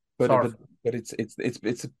 But Sorry. but but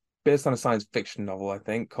it's based on a science fiction novel, I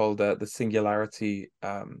think, called The Singularity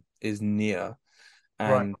is Near,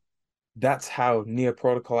 Right. and that's how Near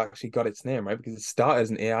Protocol actually got its name, right? Because it started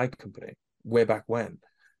as an AI company way back when.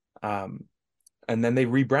 Um, and then they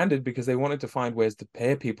rebranded because they wanted to find ways to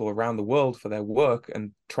pay people around the world for their work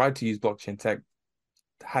and tried to use blockchain tech,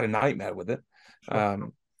 had a nightmare with it. Sure.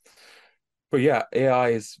 Um, but yeah, AI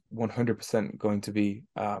is 100% going to be,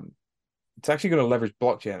 it's actually going to leverage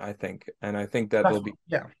blockchain, I think. And I think that That's there'll be,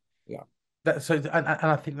 yeah. yeah. That so and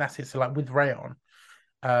I think that's it. So like with Rayon,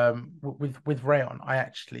 with Raion, I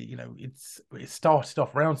actually, it started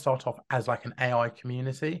off Raion started off as like an AI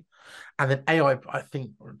community, and then AI, I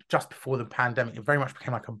think, just before the pandemic, it very much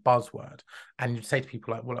became like a buzzword. And you'd say to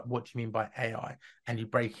people like, well, like, what do you mean by AI? And you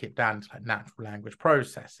break it down to like natural language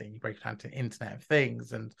processing, you break it down to Internet of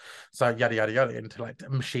Things, and so yada yada yada into like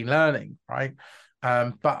machine learning, right?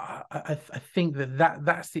 But I think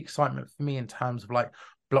that's the excitement for me in terms of like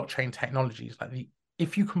blockchain technologies, like the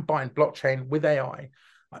if you combine blockchain with AI,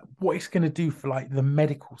 like what it's going to do for like the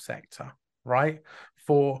medical sector, right?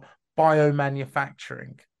 For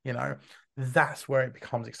biomanufacturing, that's where it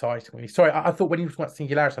becomes exciting. Sorry, I thought when you were talking about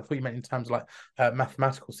singularity, I thought you meant in terms of like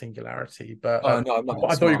mathematical singularity, but Oh, no, I'm not that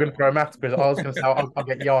I thought you were smart. going to throw math because I was going to say I'll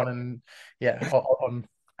get you on and yeah on.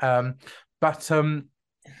 Um, but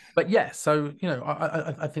but yeah, so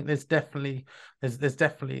I think there's definitely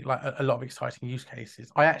like a lot of exciting use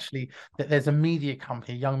cases. I actually there's a media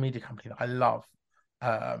company, a young media company that I love,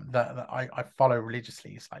 that I follow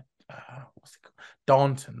religiously. It's like what's it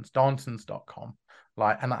called? Darntons.com.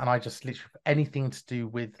 Like and I just literally anything to do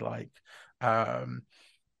with like um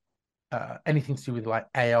anything to do with like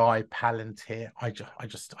AI Palantir,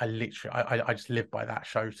 I literally I just live by that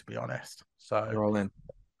show to be honest. So You're all in.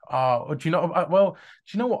 do you know? Well,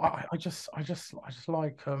 do you know what? I just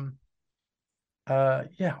like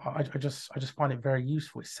yeah. I just find it very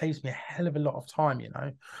useful. It saves me a hell of a lot of time.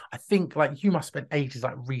 I think like you must spend ages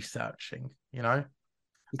like researching.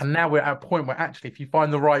 And now we're at a point where actually, if you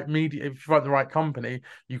find the right media, if you find the right company,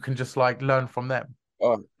 you can just like learn from them.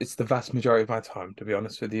 Oh, it's the vast majority of my time, to be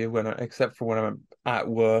honest with you, except for when I'm at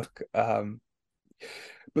work.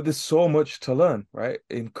 But there's so much to learn, right?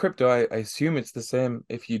 In crypto, I assume it's the same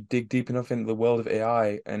if you dig deep enough into the world of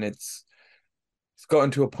AI, and it's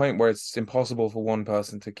gotten to a point where it's impossible for one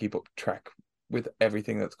person to keep up track with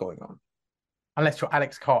everything that's going on. Unless you're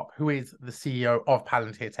Alex Karp, who is the CEO of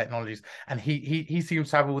Palantir Technologies, and he seems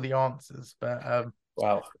to have all the answers. But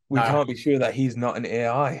Well, we no, can't be sure that he's not an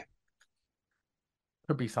AI.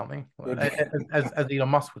 could be something. Could be. As Elon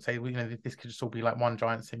Musk would say, this could just all be like one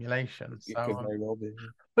giant simulation. It So, could very well be.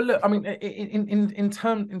 but look, I mean, in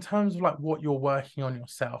terms of like what you're working on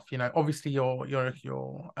yourself, obviously you're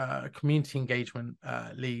community engagement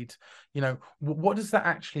lead. What does that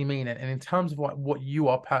actually mean? And in terms of like what you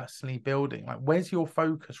are personally building, like where's your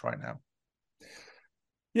focus right now?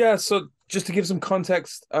 Yeah, so just to give some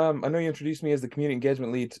context, I know you introduced me as the community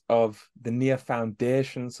engagement lead of the NEAR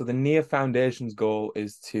Foundation. So the NEAR Foundation's goal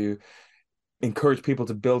is to encourage people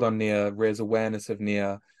to build on NEAR, raise awareness of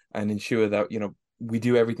NEAR, and ensure that, we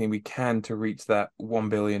do everything we can to reach that 1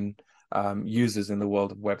 billion users in the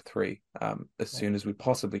world of Web3 as soon as we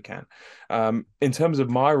possibly can. In terms of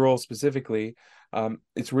my role specifically,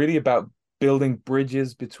 it's really about building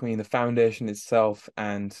bridges between the foundation itself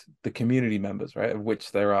and the community members, right? Of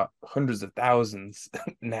which there are hundreds of thousands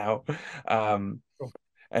now. Um,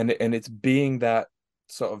 and it's being that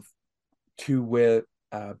sort of two-way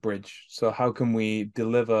bridge. So how can we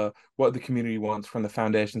deliver what the community wants from the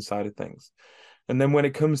foundation side of things? And then when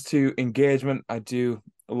it comes to engagement, I do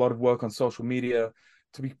a lot of work on social media.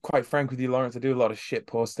 To be quite frank with you, Lawrence, I do a lot of shit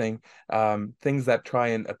posting, things that try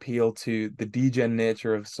and appeal to the degen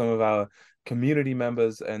nature of some of our community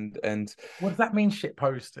members and What does that mean, shit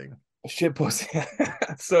posting? shit posting.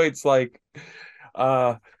 So it's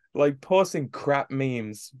uh like posting crap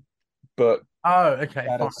memes, but Oh, okay,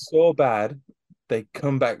 that are fine. so bad they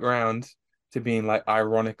come back round to being like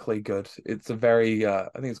ironically good. It's a very I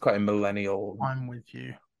think it's quite a millennial. I'm with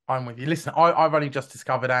you. I'm with you. Listen, I've only just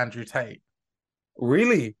discovered Andrew Tate.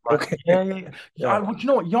 Really? Right. Okay. Yeah, yeah, yeah. Yeah. Well, do you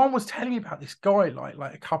know what? Jan was telling me about this guy like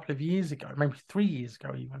a couple of years ago, maybe 3 years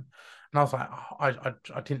ago even. And I was like, oh,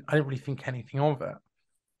 I didn't really think anything of it.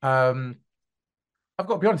 Um, I've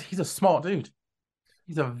got to be honest, he's a smart dude.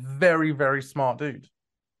 He's a very, very smart dude.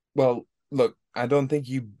 Well, look, I don't think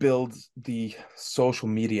you build the social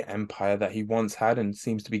media empire that he once had and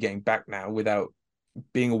seems to be getting back now without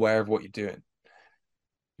being aware of what you're doing.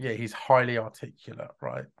 Yeah, he's highly articulate,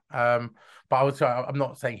 right? But I'm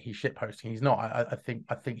not saying he's shit posting. He's not. I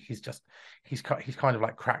think he's kind of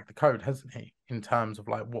like cracked the code, hasn't he? In terms of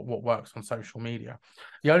like what works on social media.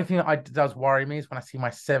 The only thing that does worry me is when I see my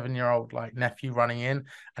 7-year-old like nephew running in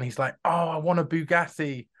and he's like, "Oh, I want a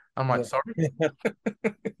Bugatti." I'm like, Yeah. "Sorry."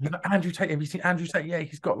 He's like, Andrew Tate. Have you seen Andrew Tate? Yeah,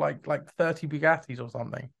 he's got like 30 Bugattis or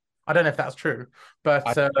something. I don't know if that's true, but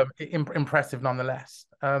I, impressive nonetheless.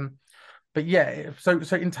 But yeah, so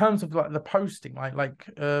in terms of like the posting,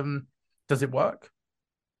 does it work?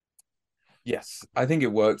 yes, I think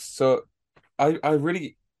it works. So I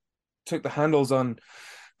really took the handles on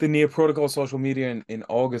the Near Protocol social media in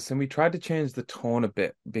August, and we tried to change the tone a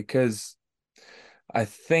bit because I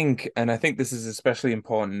think this is especially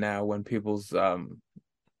important now when people's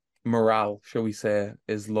morale, shall we say,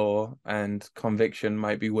 is low and conviction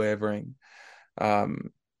might be wavering.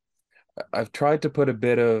 Um, I've tried to put a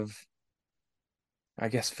bit of, I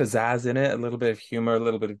guess, pizzazz in it, a little bit of humor, a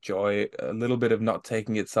little bit of joy, a little bit of not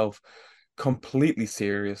taking itself completely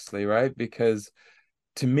seriously, right? Because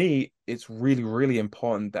to me, it's really, really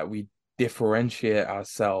important that we differentiate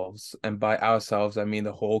ourselves. And by ourselves, I mean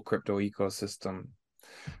the whole crypto ecosystem,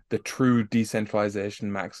 the true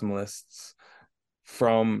decentralization maximalists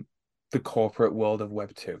from the corporate world of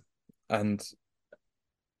Web 2. And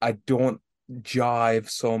I don't jive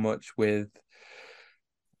so much with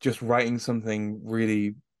just writing something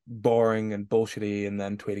really boring and bullshitty and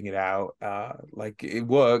then tweeting it out. Like it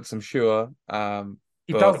works, I'm sure.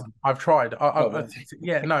 It But doesn't. I've tried. not really.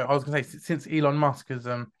 Yeah, no, I was gonna say since Elon Musk has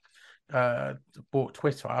uh bought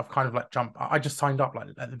Twitter, I've kind of like jumped. I just signed up like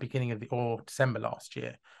at the beginning of the or December last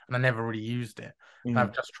year, and I never really used it. And Mm.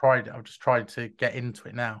 I've just tried it. I've just tried to get into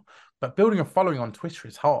it now. But building a following on Twitter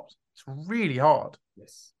is hard. It's really hard.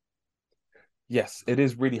 Yes. Yes, it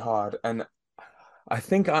is really hard. And I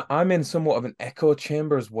think I'm in somewhat of an echo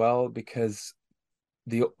chamber as well because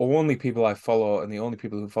the only people I follow and the only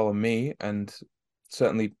people who follow me, and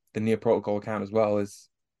certainly the Near Protocol account as well, is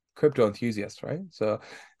crypto enthusiasts, right? So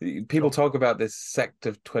people Sure. talk about this sect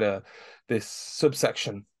of Twitter, this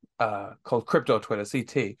subsection called crypto Twitter,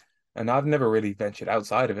 CT. And I've never really ventured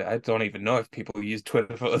outside of it. I don't even know if people use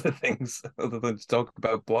Twitter for other things other than to talk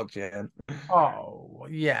about blockchain. Oh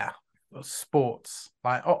yeah, sports.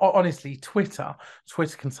 Like honestly, Twitter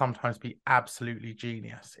can sometimes be absolutely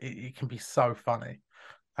genius. It can be so funny.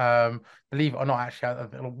 Believe it or not,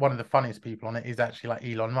 actually, one of the funniest people on it is actually like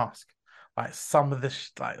Elon Musk. Like some of the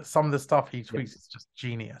stuff he tweets Yes. is just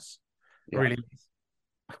genius. It Yeah. really is.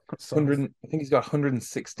 So 100, I think he's got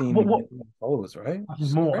 116 what million followers, right? I Which think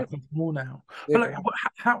is more. I crazy. think more now. But Yeah.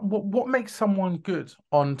 like, what makes someone good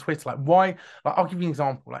on Twitter? Like, why? Like, I'll give you an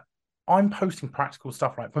example. Like, I'm posting practical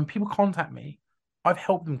stuff. Like, when people contact me, I've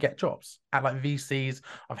helped them get jobs at like VCs.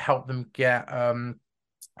 I've helped them get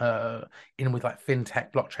uh in with like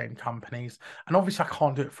fintech blockchain companies. And obviously, I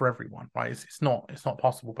can't do it for everyone, right? It's not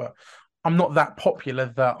possible. But I'm not that popular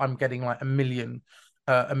that I'm getting like a million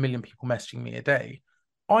people messaging me a day.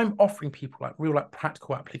 I'm offering people like real like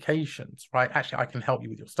practical applications, right? Actually, I can help you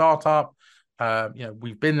with your startup.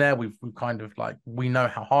 We've been there. We've kind of like we know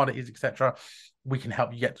how hard it is, etc. We can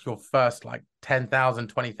help you get to your first like 10,000,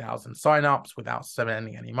 20,000 signups without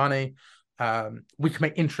spending any money. We can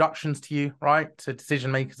make introductions to you, right, to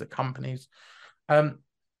decision makers at companies. Um,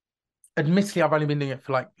 admittedly, I've only been doing it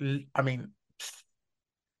for like, I mean,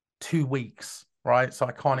 2 weeks, right? So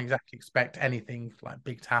I can't exactly expect anything like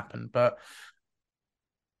big to happen. But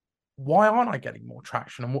why aren't I getting more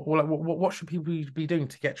traction? And what should people be doing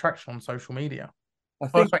to get traction on social media? I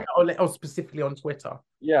Oh, think, sorry, specifically on Twitter.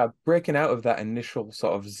 yeah, breaking out of that initial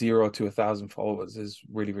sort of 0 to 1,000 followers is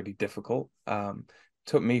really, really difficult.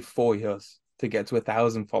 Took me 4 years to get to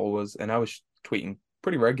 1,000 followers, and I was tweeting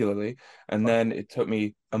pretty regularly. And Right. then it took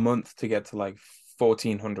me a month to get to like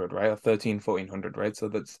 1,400, right? Or 13, 1,400, right? So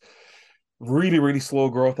that's really, really slow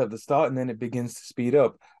growth at the start, and then it begins to speed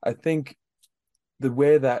up. I think the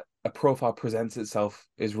way that a profile presents itself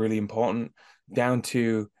is really important, down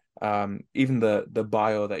to even the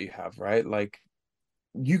bio that you have, right? Like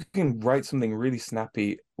you can write something really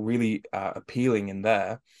snappy, really appealing in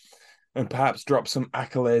there, and perhaps drop some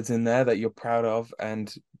accolades in there that you're proud of,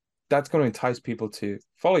 and that's going to entice people to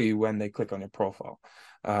follow you when they click on your profile.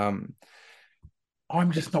 Um,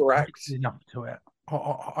 I'm just not Interact. connected enough to it.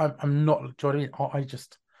 I'm not. Do you know what I mean? I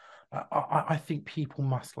just, I think people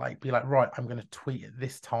must like be like, right, I'm going to tweet at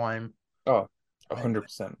this time. Oh, Like,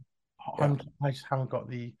 100%. Yeah, I just yeah. haven't got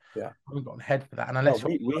the head for that. And Oh, unless you're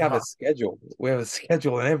we have blowing a up, schedule. We have a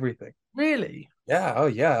schedule and everything. really. Yeah. Oh,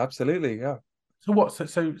 yeah. Absolutely. Yeah. So what?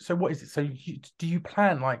 So what is it? So do you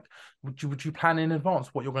plan like? Would you plan in advance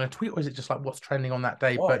what you're going to tweet, or is it just like what's trending on that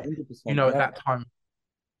day? Oh, But you 100%. know, at Yeah. that time,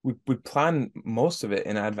 We plan most of it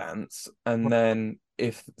in advance, and then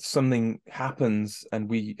if something happens and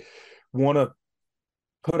we want to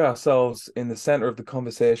put ourselves in the center of the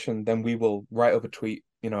conversation, then we will write up a tweet,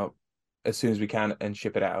 as soon as we can and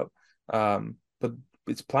ship it out. But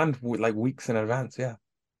it's planned with like weeks in advance. Yeah.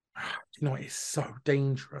 you know, it's so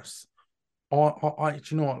dangerous. Do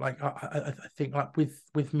you know what? Like, I think like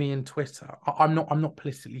with me and Twitter, I'm not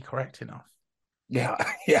politically correct enough. Yeah.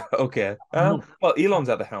 Yeah. Okay. I'm not Well, Elon's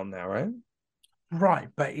at the helm now, right? right,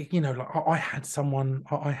 but you know, like I had someone,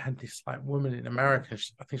 I had this like woman in America.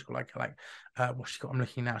 I think she's got what she got. I'm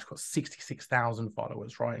looking now. She's got 66,000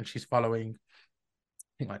 followers, right? And she's following,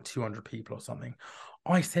 I think like 200 people or something.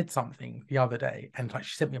 I said something the other day, and like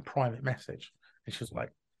she sent me a private message, and she was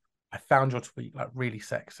like, "I found your tweet like really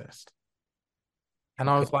sexist," and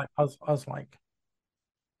Okay. I was like,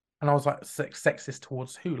 sexist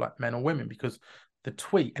towards who? Like men or women? Because the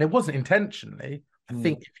tweet, and it wasn't intentionally. I Mm,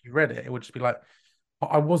 think if you read it, it would just be like,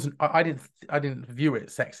 I wasn't, I didn't view it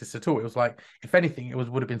sexist at all. It was like, if anything,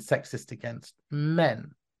 would have been sexist against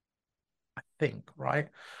men, I think, right?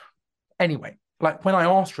 Anyway, like when I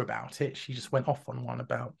asked her about it, she just went off on one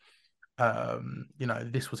about, you know,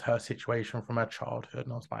 this was her situation from her childhood,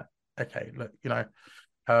 and I was like, okay, look, you know,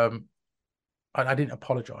 um, I didn't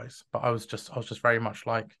apologize, but I was just very much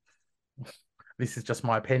like, this is just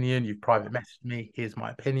my opinion. You've private messaged me. Here's my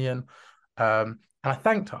opinion. And I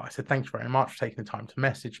thanked her. I said, thank you very much for taking the time to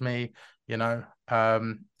message me. You know,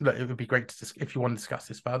 look, it would be great to if you want to discuss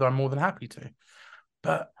this further, I'm more than happy to.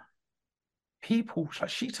 But people, like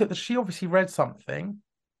she obviously read something.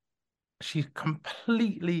 She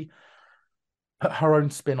completely put her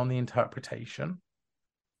own spin on the interpretation.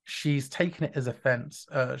 She's taken it as offense.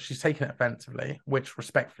 She's taken it offensively, which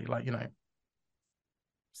respectfully, like, you know,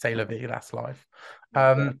 say la vie, that's life.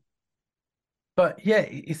 yeah. But yeah,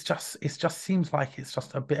 it just seems like it's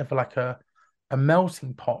just a bit of like a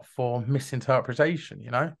melting pot for misinterpretation, you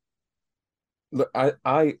know? Look,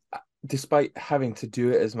 despite having to do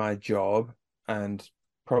it as my job and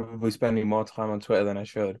probably spending more time on Twitter than I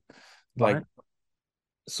should, like Right?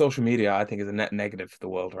 social media, I think is a net negative for the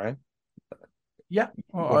world, right? Yeah.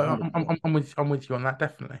 Well, 100%. I'm with you on that,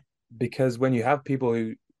 definitely. Because when you have people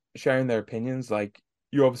who sharing their opinions, like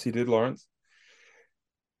you obviously did, Lawrence,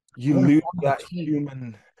 you One lose of the that two.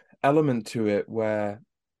 human element to it where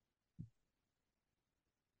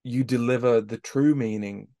you deliver the true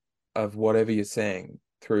meaning of whatever you're saying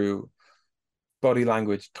through body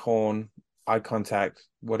language, tone, eye contact,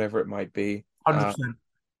 whatever it might be. 100%.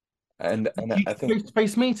 And Do you I do think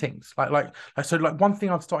face-to-face meetings? So like one thing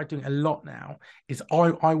I've started doing a lot now is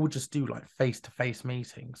I will just do like face-to-face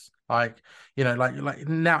meetings. Like, you know, like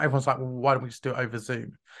now everyone's like, well, why don't we just do it over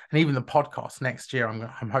Zoom? And even the podcast next year, I'm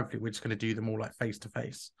hopefully we're just going to do them all like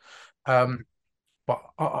face-to-face. But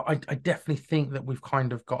I definitely think that we've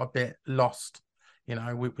kind of got a bit lost, you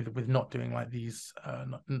know, with not doing like these,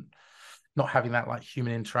 not having that like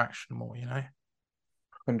human interaction more, you know.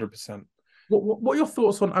 100%. What are your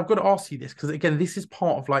thoughts on? I've got to ask you this because again, this is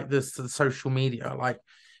part of like the social media like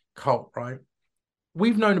cult, right?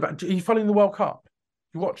 We've known about. Are you following the World Cup?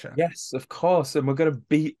 You watch it? Yes, of course. And we're gonna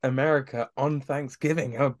beat America on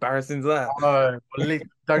Thanksgiving. How embarrassing is that? Oh, well,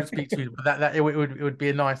 don't speak to, but that it would be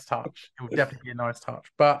a nice touch. It would definitely be a nice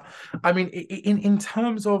touch. But I mean, in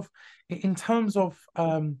terms of in terms of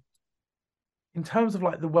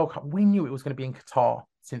like the World Cup, we knew it was going to be in Qatar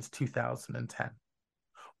since 2010.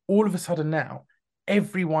 All of a sudden now,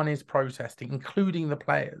 everyone is protesting, including the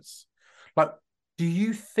players. Like, do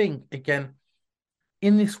you think again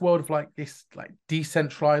in this world of like this like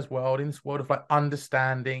decentralized world, in this world of like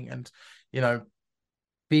understanding and you know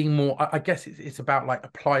being more, I guess it's about like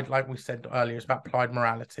applied, like we said earlier, it's about applied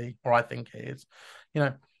morality, or I think it is. You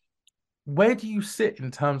know, where do you sit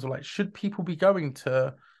in terms of like, should people be going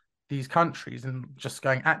to these countries and just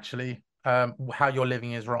going, actually, how you're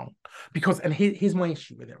living is wrong? Because, and here's my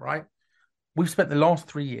issue with it, right? We've spent the last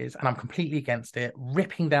 3 years, and I'm completely against it,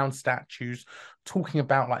 ripping down statues, talking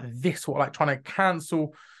about like this, or like trying to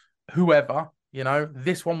cancel whoever,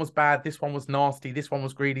 this one was bad, this one was nasty, this one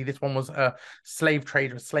was greedy, this one was a slave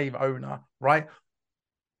trader, a slave owner, right?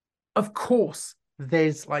 Of course,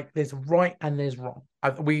 there's right and there's wrong.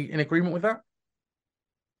 Are we in agreement with that?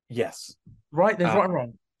 Yes. Right? There's Uh, right and wrong.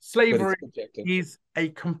 but it's Slavery subjective. is a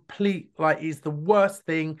complete, like, is the worst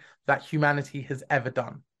thing that humanity has ever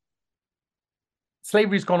done.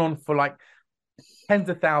 Slavery's gone on for like tens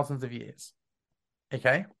of thousands of years.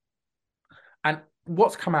 Okay. And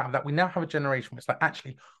what's come out of that? We now have a generation where it's like,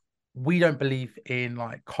 actually, we don't believe in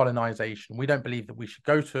like colonization. We don't believe that we should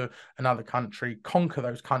go to another country, conquer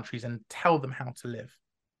those countries, and tell them how to live.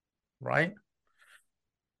 Right?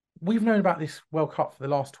 We've known about this World Cup for the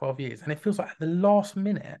last 12 years, and it feels like at the last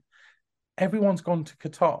minute, everyone's gone to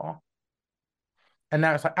Qatar. And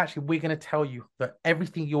now it's like, actually, we're going to tell you that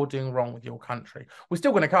everything you're doing wrong with your country. We're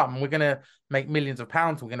still going to come and we're going to make millions of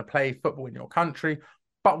pounds. We're going to play football in your country,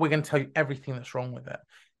 but we're going to tell you everything that's wrong with it.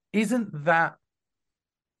 Isn't that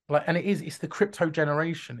like, and it's the crypto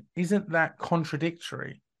generation. Isn't that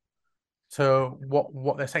contradictory to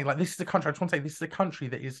what they're saying? Like, this is a country, I just want to say, this is a country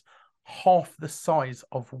that is half the size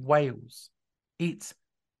of Wales. It's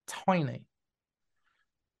tiny,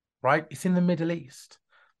 right? It's in the Middle East.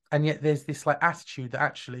 And yet there's this like attitude that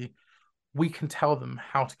actually we can tell them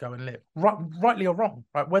how to go and live, rightly or wrong,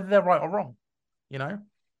 right? Whether they're right or wrong, you know.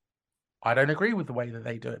 I don't agree with the way that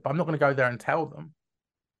they do it, but I'm not going to go there and tell them.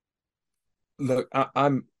 Look,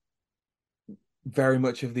 I'm very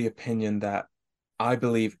much of the opinion that I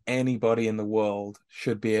believe anybody in the world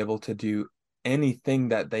should be able to do anything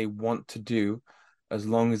that they want to do as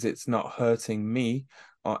long as it's not hurting me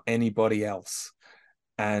or anybody else.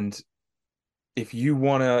 And if you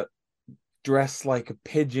want to dress like a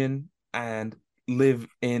pigeon and live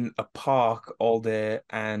in a park all day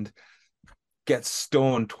and get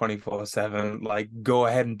stoned 24/7, like go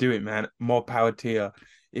ahead and do it, man. More power to you.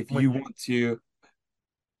 If I'm with you you. want to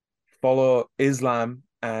follow Islam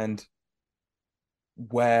and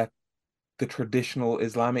wear the traditional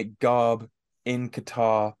Islamic garb in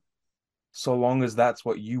Qatar, so long as that's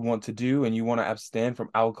what you want to do and you want to abstain from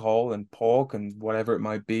alcohol and pork and whatever it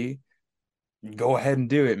might be, go ahead and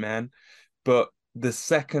do it, man. But the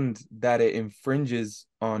second that it infringes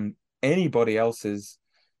on anybody else's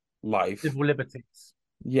life, Civil liberties.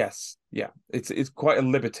 yes, yeah, it's quite a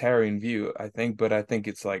libertarian view, I think, but I think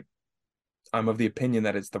it's like I'm of the opinion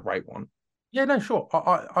that it's the right one. Yeah, no, sure.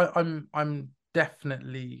 I'm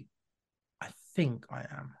definitely. I think I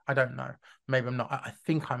am. I don't know. Maybe I'm not. I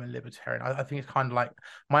think I'm a libertarian. I think it's kind of like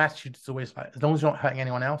my attitude is always like, as long as you're not hurting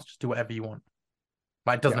anyone else, just do whatever you want.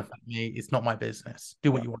 Like, it doesn't Yeah, affect me. It's not my business.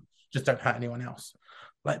 Do what yeah. you want. Just don't hurt anyone else.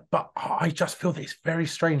 Like, but I just feel that it's very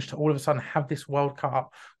strange to all of a sudden have this World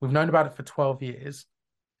Cup. We've known about it for 12 years.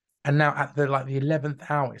 And now at the 11th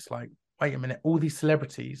hour, it's like, wait a minute, all these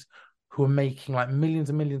celebrities who are making like millions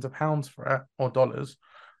and millions of pounds for it or dollars,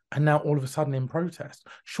 and now all of a sudden in protest.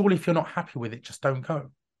 Surely if you're not happy with it, just don't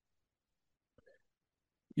go.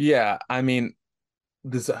 Yeah, I mean,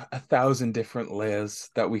 there's a thousand different layers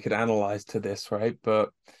that we could analyze to this, right? But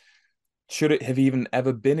should it have even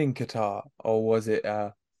ever been in Qatar, or was it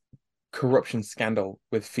a corruption scandal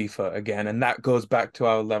with FIFA again? And that goes back to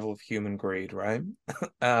our level of human greed, right?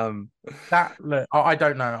 Um, That look, I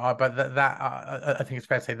don't know, but I think it's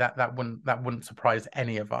fair to say that that wouldn't surprise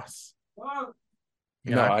any of us.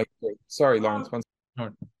 You no, know, I agree. Sorry, Lawrence.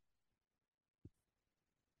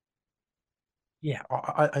 yeah,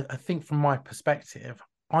 I think from my perspective,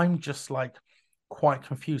 I'm just like quite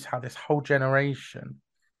confused how this whole generation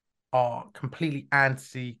are completely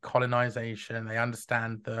anti-colonization. They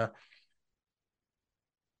understand the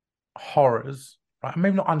horrors, right?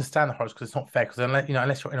 Maybe not understand the horrors because it's not fair. Because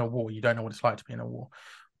unless you're in a war, you don't know what it's like to be in a war.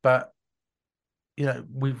 But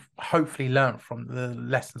we've hopefully learned from the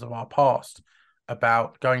lessons of our past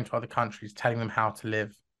about going to other countries, telling them how to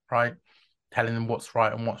live, right? Telling them what's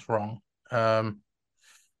right and what's wrong.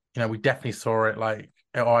 We definitely saw it I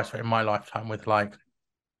saw it in my lifetime with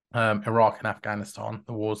Iraq and Afghanistan,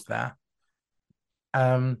 the wars there.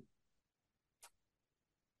 Um,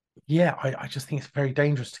 yeah, I just think it's very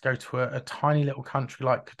dangerous to go to a tiny little country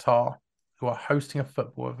like Qatar, who are hosting a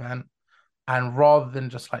football event, and rather than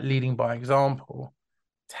just like leading by example,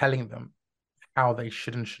 telling them how they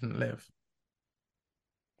should and shouldn't live.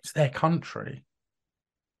 It's their country.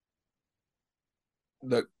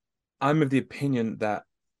 Look, I'm of the opinion that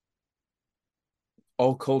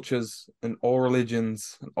all cultures and all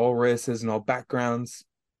religions and all races and all backgrounds,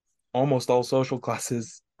 almost all social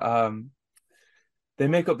classes, they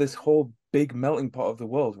make up this whole big melting pot of the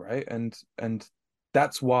world, right? And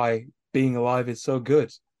that's why being alive is so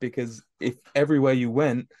good, because if everywhere you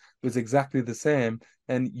went was exactly the same,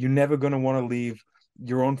 and you're never going to want to leave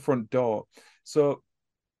your own front door. So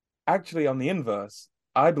actually, on the inverse,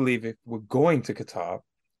 I believe if we're going to Qatar,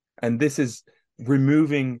 and this is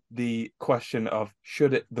removing the question of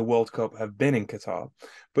the World Cup have been in Qatar,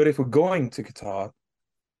 but if we're going to Qatar,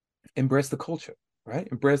 embrace the culture, right?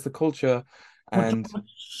 Embrace the culture, Well, and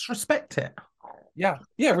just respect it. yeah,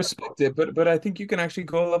 respect it. But I think you can actually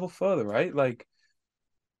go a level further, right? Like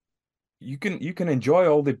you can enjoy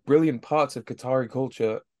all the brilliant parts of Qatari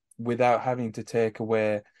culture without having to take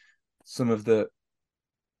away some of the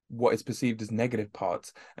what is perceived as negative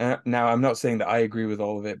parts. Now, I'm not saying that I agree with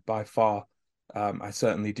all of it by far. I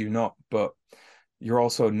certainly do not. But you're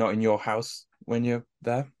also not in your house when you're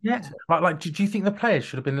there. Yeah, So, do you think the players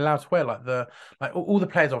should have been allowed to wear all the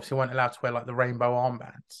players obviously weren't allowed to wear like the rainbow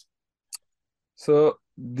armbands? so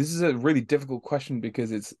this is a really difficult question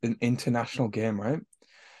because it's an international game, right?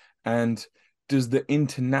 And does the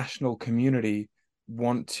international community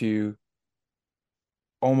want to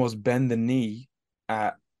almost bend the knee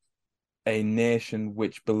at a nation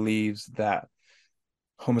which believes that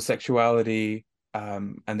homosexuality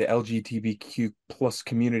and the LGBTQ plus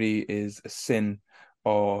community is a sin,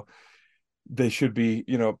 or they should be,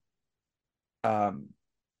 um,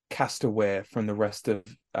 cast away from the rest of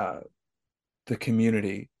the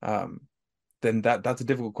community? Then that's a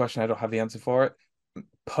difficult question. I don't have the answer for it.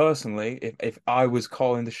 Personally, if I was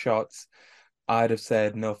calling the shots, I'd have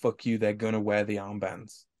said, no, fuck you, they're gonna wear the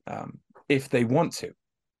armbands. If they want to.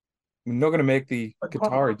 We're not gonna make the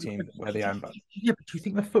Qatari team wear the armband. Yeah, but do you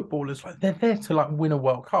think the footballers they're there to win a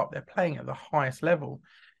World Cup? They're playing at the highest level.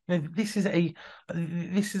 This is a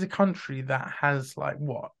country that has I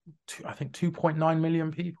think 2.9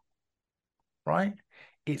 million people, right?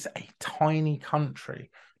 It's a tiny country.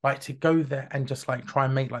 To go there and just try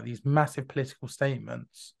and make these massive political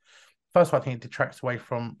statements. First of all, I think it detracts away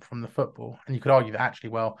from the football, and you could argue that actually,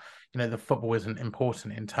 well, the football isn't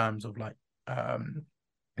important in terms of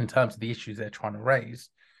the issues they're trying to raise,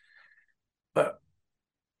 but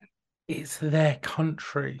it's their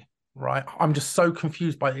country, right? I'm just so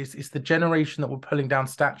confused by this. It's the generation that were pulling down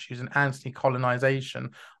statues and anti-colonization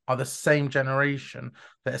are the same generation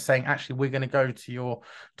that are saying, actually, we're going to go to your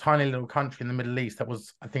tiny little country in the Middle East that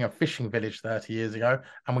was, I think, a fishing village 30 years ago,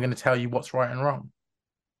 and we're going to tell you what's right and wrong.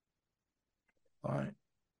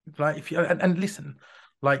 If you and listen,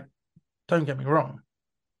 don't get me wrong.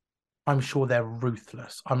 I'm sure they're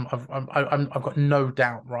ruthless. I've got no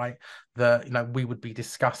doubt, right, that we would be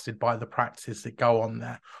disgusted by the practices that go on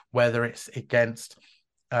there, whether it's against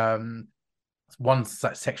one's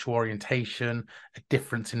sexual orientation, a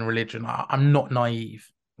difference in religion. I'm not naive,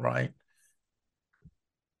 right?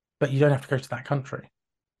 But you don't have to go to that country.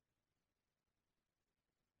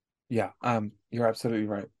 Yeah, you're absolutely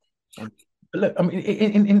right. But look, I mean,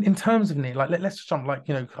 in terms of Neil, let's just jump, I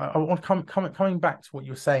want to coming back to what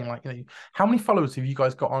you were saying, how many followers have you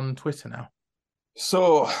guys got on Twitter now?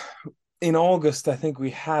 So in August, I think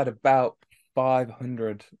we had about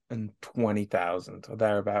 520,000 or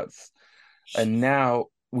thereabouts. And now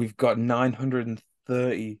we've got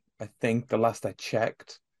 930, I think, the last I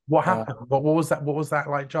checked. What Uh, happened? What was that? What was that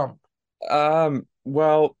jump?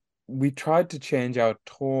 well, we tried to change our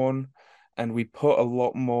tone and we put a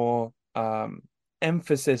lot more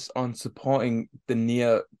emphasis on supporting the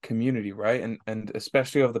near community, right? And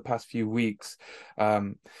especially over the past few weeks,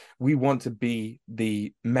 we want to be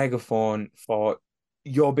the megaphone for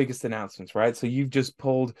your biggest announcements, right? So you've just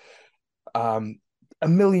pulled um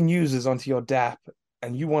 1 million users onto your DApp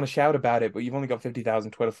and you want to shout about it, but you've only got 50,000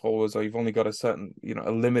 Twitter followers, or you've only got a certain,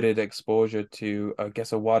 a limited exposure to, I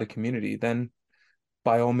guess, a wider community, then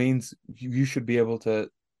by all means, you should be able to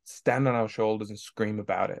stand on our shoulders and scream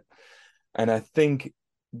about it. And I think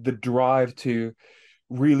the drive to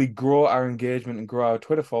really grow our engagement and grow our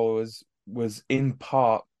Twitter followers was in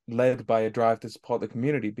part led by a drive to support the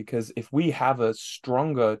community. Because if we have a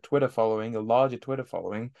stronger Twitter following, a larger Twitter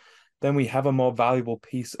following, then we have a more valuable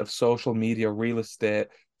piece of social media real estate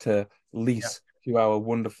to Yeah, lease to our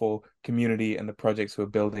wonderful community and the projects we're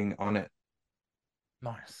building on it.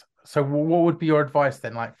 nice. So what would be your advice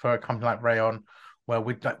then, like for a company like Raion, where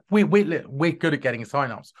we're good at getting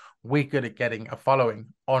signups, we're good at getting a following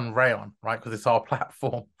on Raion, right? Because it's our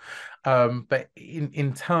platform. But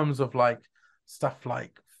in terms of like stuff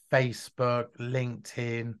like Facebook,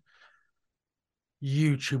 LinkedIn,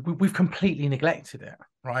 YouTube, we've completely neglected it,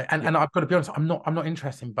 right? And Yeah, and I've got to be honest, I'm not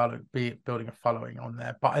interested in building a following on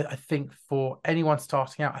there. But I think for anyone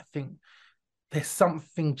starting out, I think there's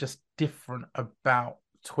something just different about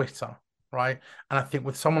Twitter, right? And I think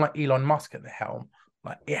with someone like Elon Musk at the helm,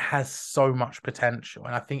 like it has so much potential.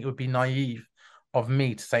 And I think it would be naive of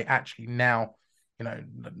me to say, actually, now,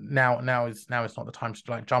 now is not the time to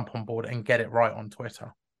like jump on board and get it right on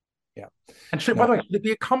Twitter. yeah. And should, by No, the way, should it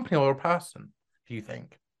be a company or a person? Do you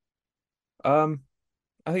think? um,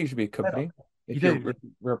 I think it should be a company. You If you're do.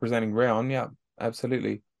 representing Rayon, yeah,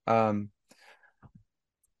 absolutely.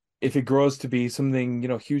 If it grows to be something,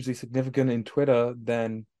 hugely significant in Twitter,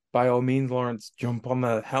 then by all means, Lawrence, jump on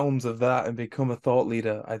the helms of that and become a thought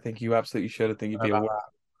leader. I think you absolutely should. I think you'd be a About world.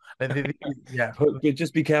 that. Yeah. But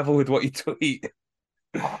just be careful with what you tweet.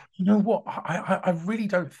 You know what? I really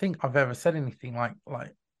don't think I've ever said anything like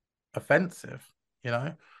offensive, you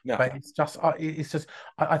know. No, But it's just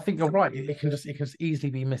I think you're right. It can just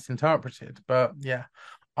easily be misinterpreted. But yeah,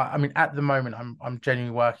 I mean at the moment I'm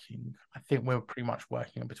genuinely working. I think we're pretty much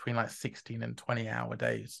working between like 16 and 20-hour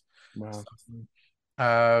days. wow,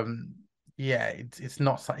 So, yeah, it's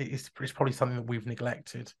not it's probably something that we've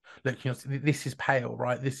neglected. Look, this is Pale,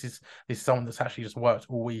 right? This is someone that's actually just worked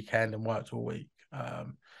all weekend and worked all week. I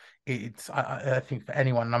think for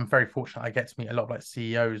anyone, and I'm very fortunate, I get to meet a lot of like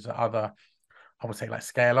CEOs at other, I would say like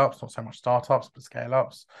scale ups, not so much startups, but scale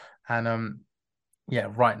ups. And yeah,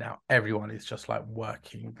 right now everyone is just like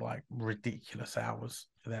working like ridiculous hours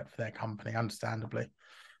for their company, understandably.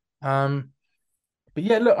 Um, but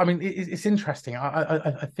yeah, look, I mean, it's interesting.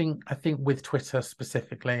 I think with Twitter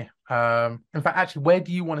specifically, in fact, actually, where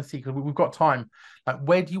do you want to see? Because we've got time. Like,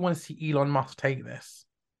 where do you want to see Elon Musk take this?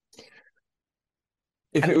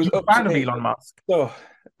 if And it are was you a up to fan of me, Elon Musk? so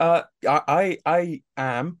I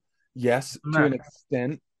am, yes, to an No.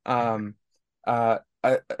 extent.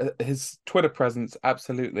 His Twitter presence,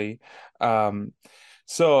 absolutely. Um,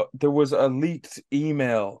 so there was a leaked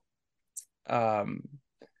email um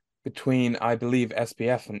between, I believe,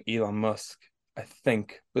 SBF and Elon Musk, I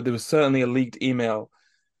think, but there was certainly a leaked email,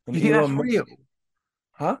 and You think that's Elon Musk, real?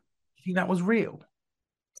 huh? You think that was real?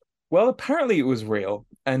 Well, apparently it was real,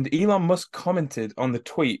 and Elon Musk commented on the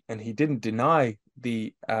tweet, and he didn't deny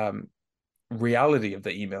the reality of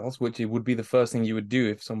the emails, which it would be the first thing you would do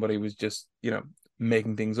if somebody was just,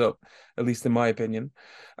 making things up, at least in my opinion.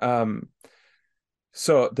 Um,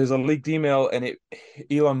 so there's a leaked email, and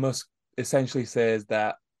Elon Musk essentially says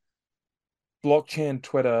that blockchain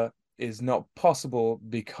Twitter is not possible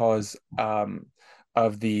because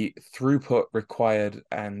of the throughput required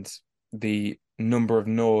and the number of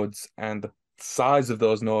nodes and the size of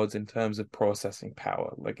those nodes in terms of processing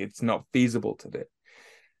power. Like it's not feasible today.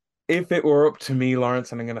 If it were up to me,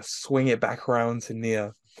 Lawrence, and I'm going to swing it back around to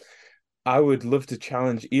Nia, I would love to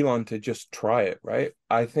challenge Elon to just try it, right?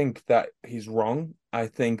 I think that he's wrong. I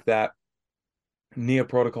think that Nia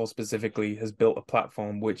Protocol specifically has built a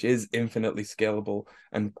platform which is infinitely scalable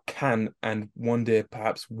and can and one day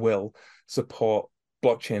perhaps will support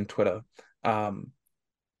blockchain Twitter, um,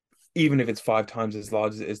 even if it's 5 times as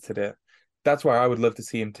large as it is today. That's where I would love to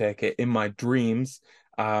see him take it in my dreams.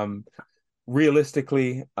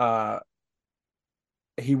 Realistically,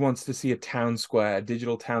 he wants to see a town square, a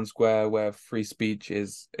digital town square where free speech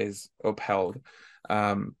is upheld.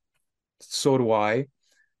 Um, so do I,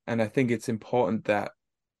 and I think it's important that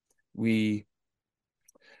we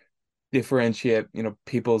differentiate,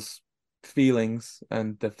 people's feelings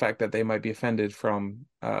and the fact that they might be offended from,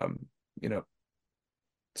 you know,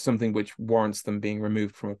 something which warrants them being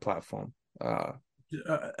removed from a platform. Are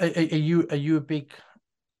you a big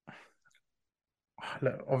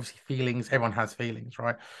look, obviously feelings, everyone has feelings,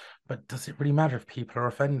 right? But does it really matter if people are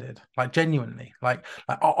offended? Like genuinely, like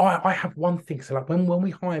I have one thing. So like when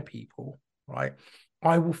we hire people, right,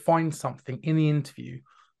 I will find something in the interview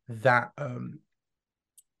that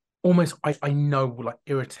almost I know will like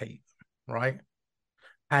irritate them, right?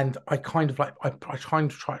 And I kind of like I try and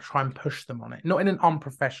try and push them on it, not in an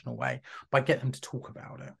unprofessional way, but I get them to talk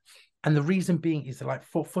about it. And the reason being is that, like,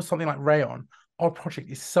 for something like Rayon, our project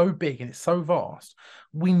is so big and it's so vast,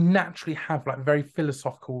 we naturally have like very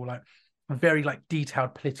philosophical, like very like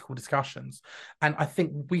detailed political discussions. And I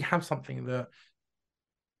think we have something that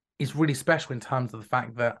is really special in terms of the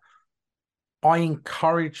fact that I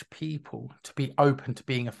encourage people to be open to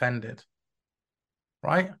being offended,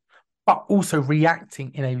 right? But also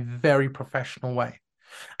reacting in a very professional way.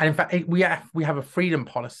 And in fact, we have a freedom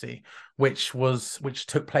policy, which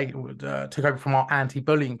took over from our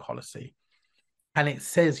anti-bullying policy, and it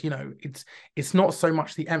says, it's not so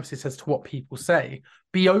much the emphasis as to what people say.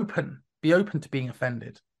 Be open to being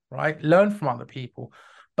offended, right? Learn from other people,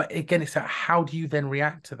 but again, it's about how do you then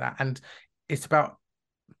react to that, and it's about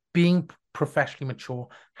being professionally mature,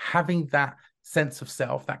 having that sense of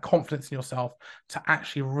self, that confidence in yourself to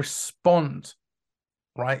actually respond,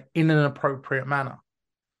 right, in an appropriate manner.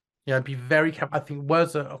 Be very careful. I think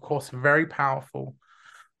words are, of course, very powerful,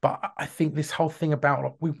 but I think this whole thing about,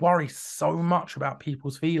 like, we worry so much about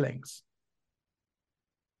people's feelings.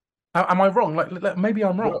 Am I wrong? Like maybe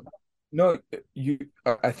I'm No, wrong. no, you.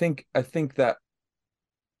 I think that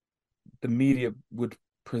the media would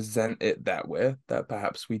present it that way, that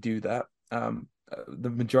perhaps we do that. The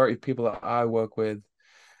majority of people that I work with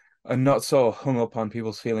are not so hung up on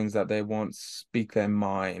people's feelings that they won't speak their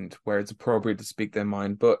mind where it's appropriate to speak their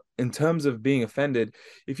mind. But in terms of being offended,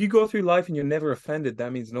 if you go through life and you're never offended,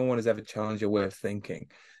 that means no one has ever challenged your way of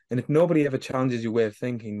thinking. And if nobody ever challenges your way of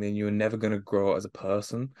thinking, then you're never going to grow as a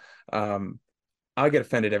person. Um, I get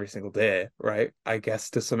offended every single day, right? I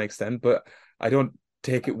guess to some extent, but I don't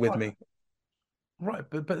take it with Right, me. right,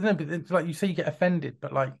 but no, but it's like you say you get offended,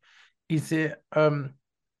 but like, is it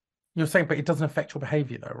you're saying, but it doesn't affect your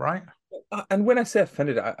behavior though, right? And when I say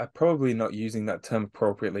offended, I'm probably not using that term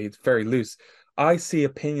appropriately. It's very loose. I see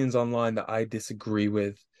opinions online that I disagree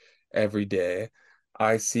with every day.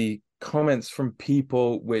 I see comments from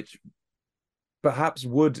people which perhaps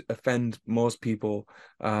would offend most people,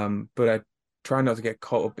 but I try not to get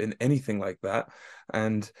caught up in anything like that.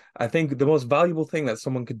 And I think the most valuable thing that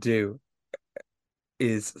someone could do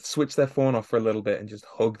is switch their phone off for a little bit and just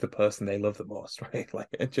hug the person they love the most, right? Like,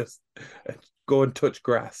 and just go and touch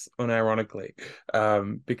grass, unironically,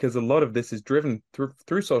 because a lot of this is driven through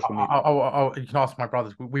social media. You can ask my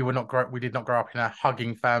brothers. We did not grow up in a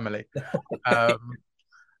hugging family. Um,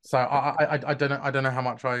 so I don't know. I don't know how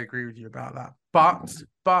much I agree with you about that.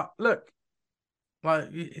 But look,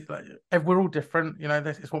 we're all different.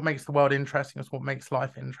 This is what makes the world interesting. It's what makes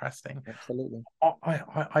life interesting. Absolutely.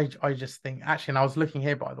 I just think, actually, and I was looking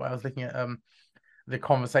here, by the way, I was looking at the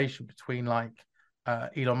conversation between, like,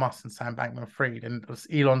 Elon Musk and Sam Bankman-Fried, and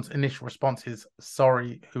Elon's initial response is,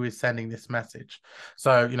 "Sorry, who is sending this message?"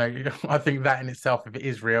 So, I think that in itself, if it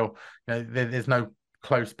is real, there's no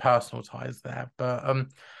close personal ties there, but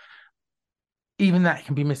even that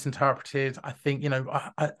can be misinterpreted. I think,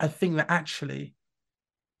 I think that actually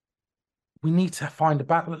we need to find a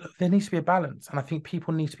balance. There needs to be a balance, and I think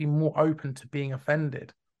people need to be more open to being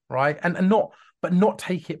offended, right? And not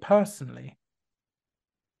take it personally.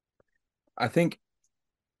 I think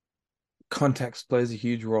context plays a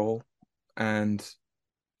huge role, and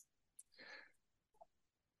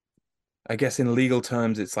I guess in legal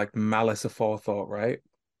terms, it's like malice aforethought, right?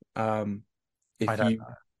 Um, I if don't you know.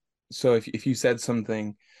 so if you said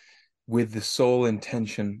something with the sole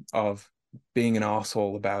intention of being an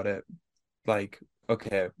asshole about it, like,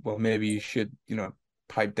 okay, well, maybe you should,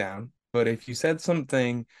 pipe down. But if you said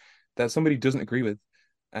something that somebody doesn't agree with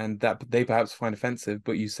and that they perhaps find offensive,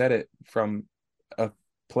 but you said it from a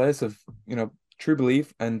place of, true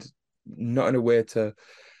belief and not in a way to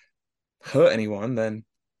hurt anyone, then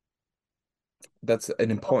that's an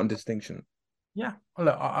important distinction. Yeah,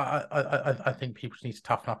 look, I think people just need to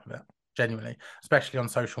toughen up a bit, genuinely, especially on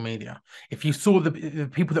social media. If you saw the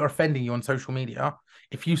people that are offending you on social media,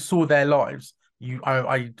 if you saw their lives,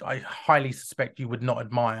 I highly suspect you would not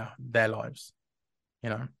admire their lives.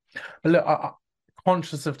 But look,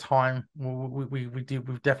 conscious of time, we've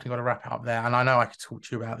definitely got to wrap it up there. And I know I could talk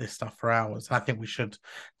to you about this stuff for hours, and I think we should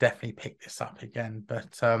definitely pick this up again.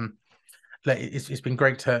 But look, it's been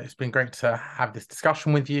great to have this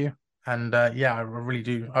discussion with you. And yeah, I really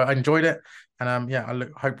do. I enjoyed it, and yeah,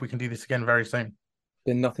 hope we can do this again very soon.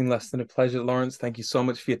 Been nothing less than a pleasure, Lawrence. Thank you so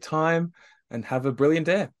much for your time and have a brilliant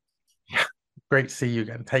day. Great to see you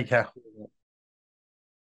again. Take care.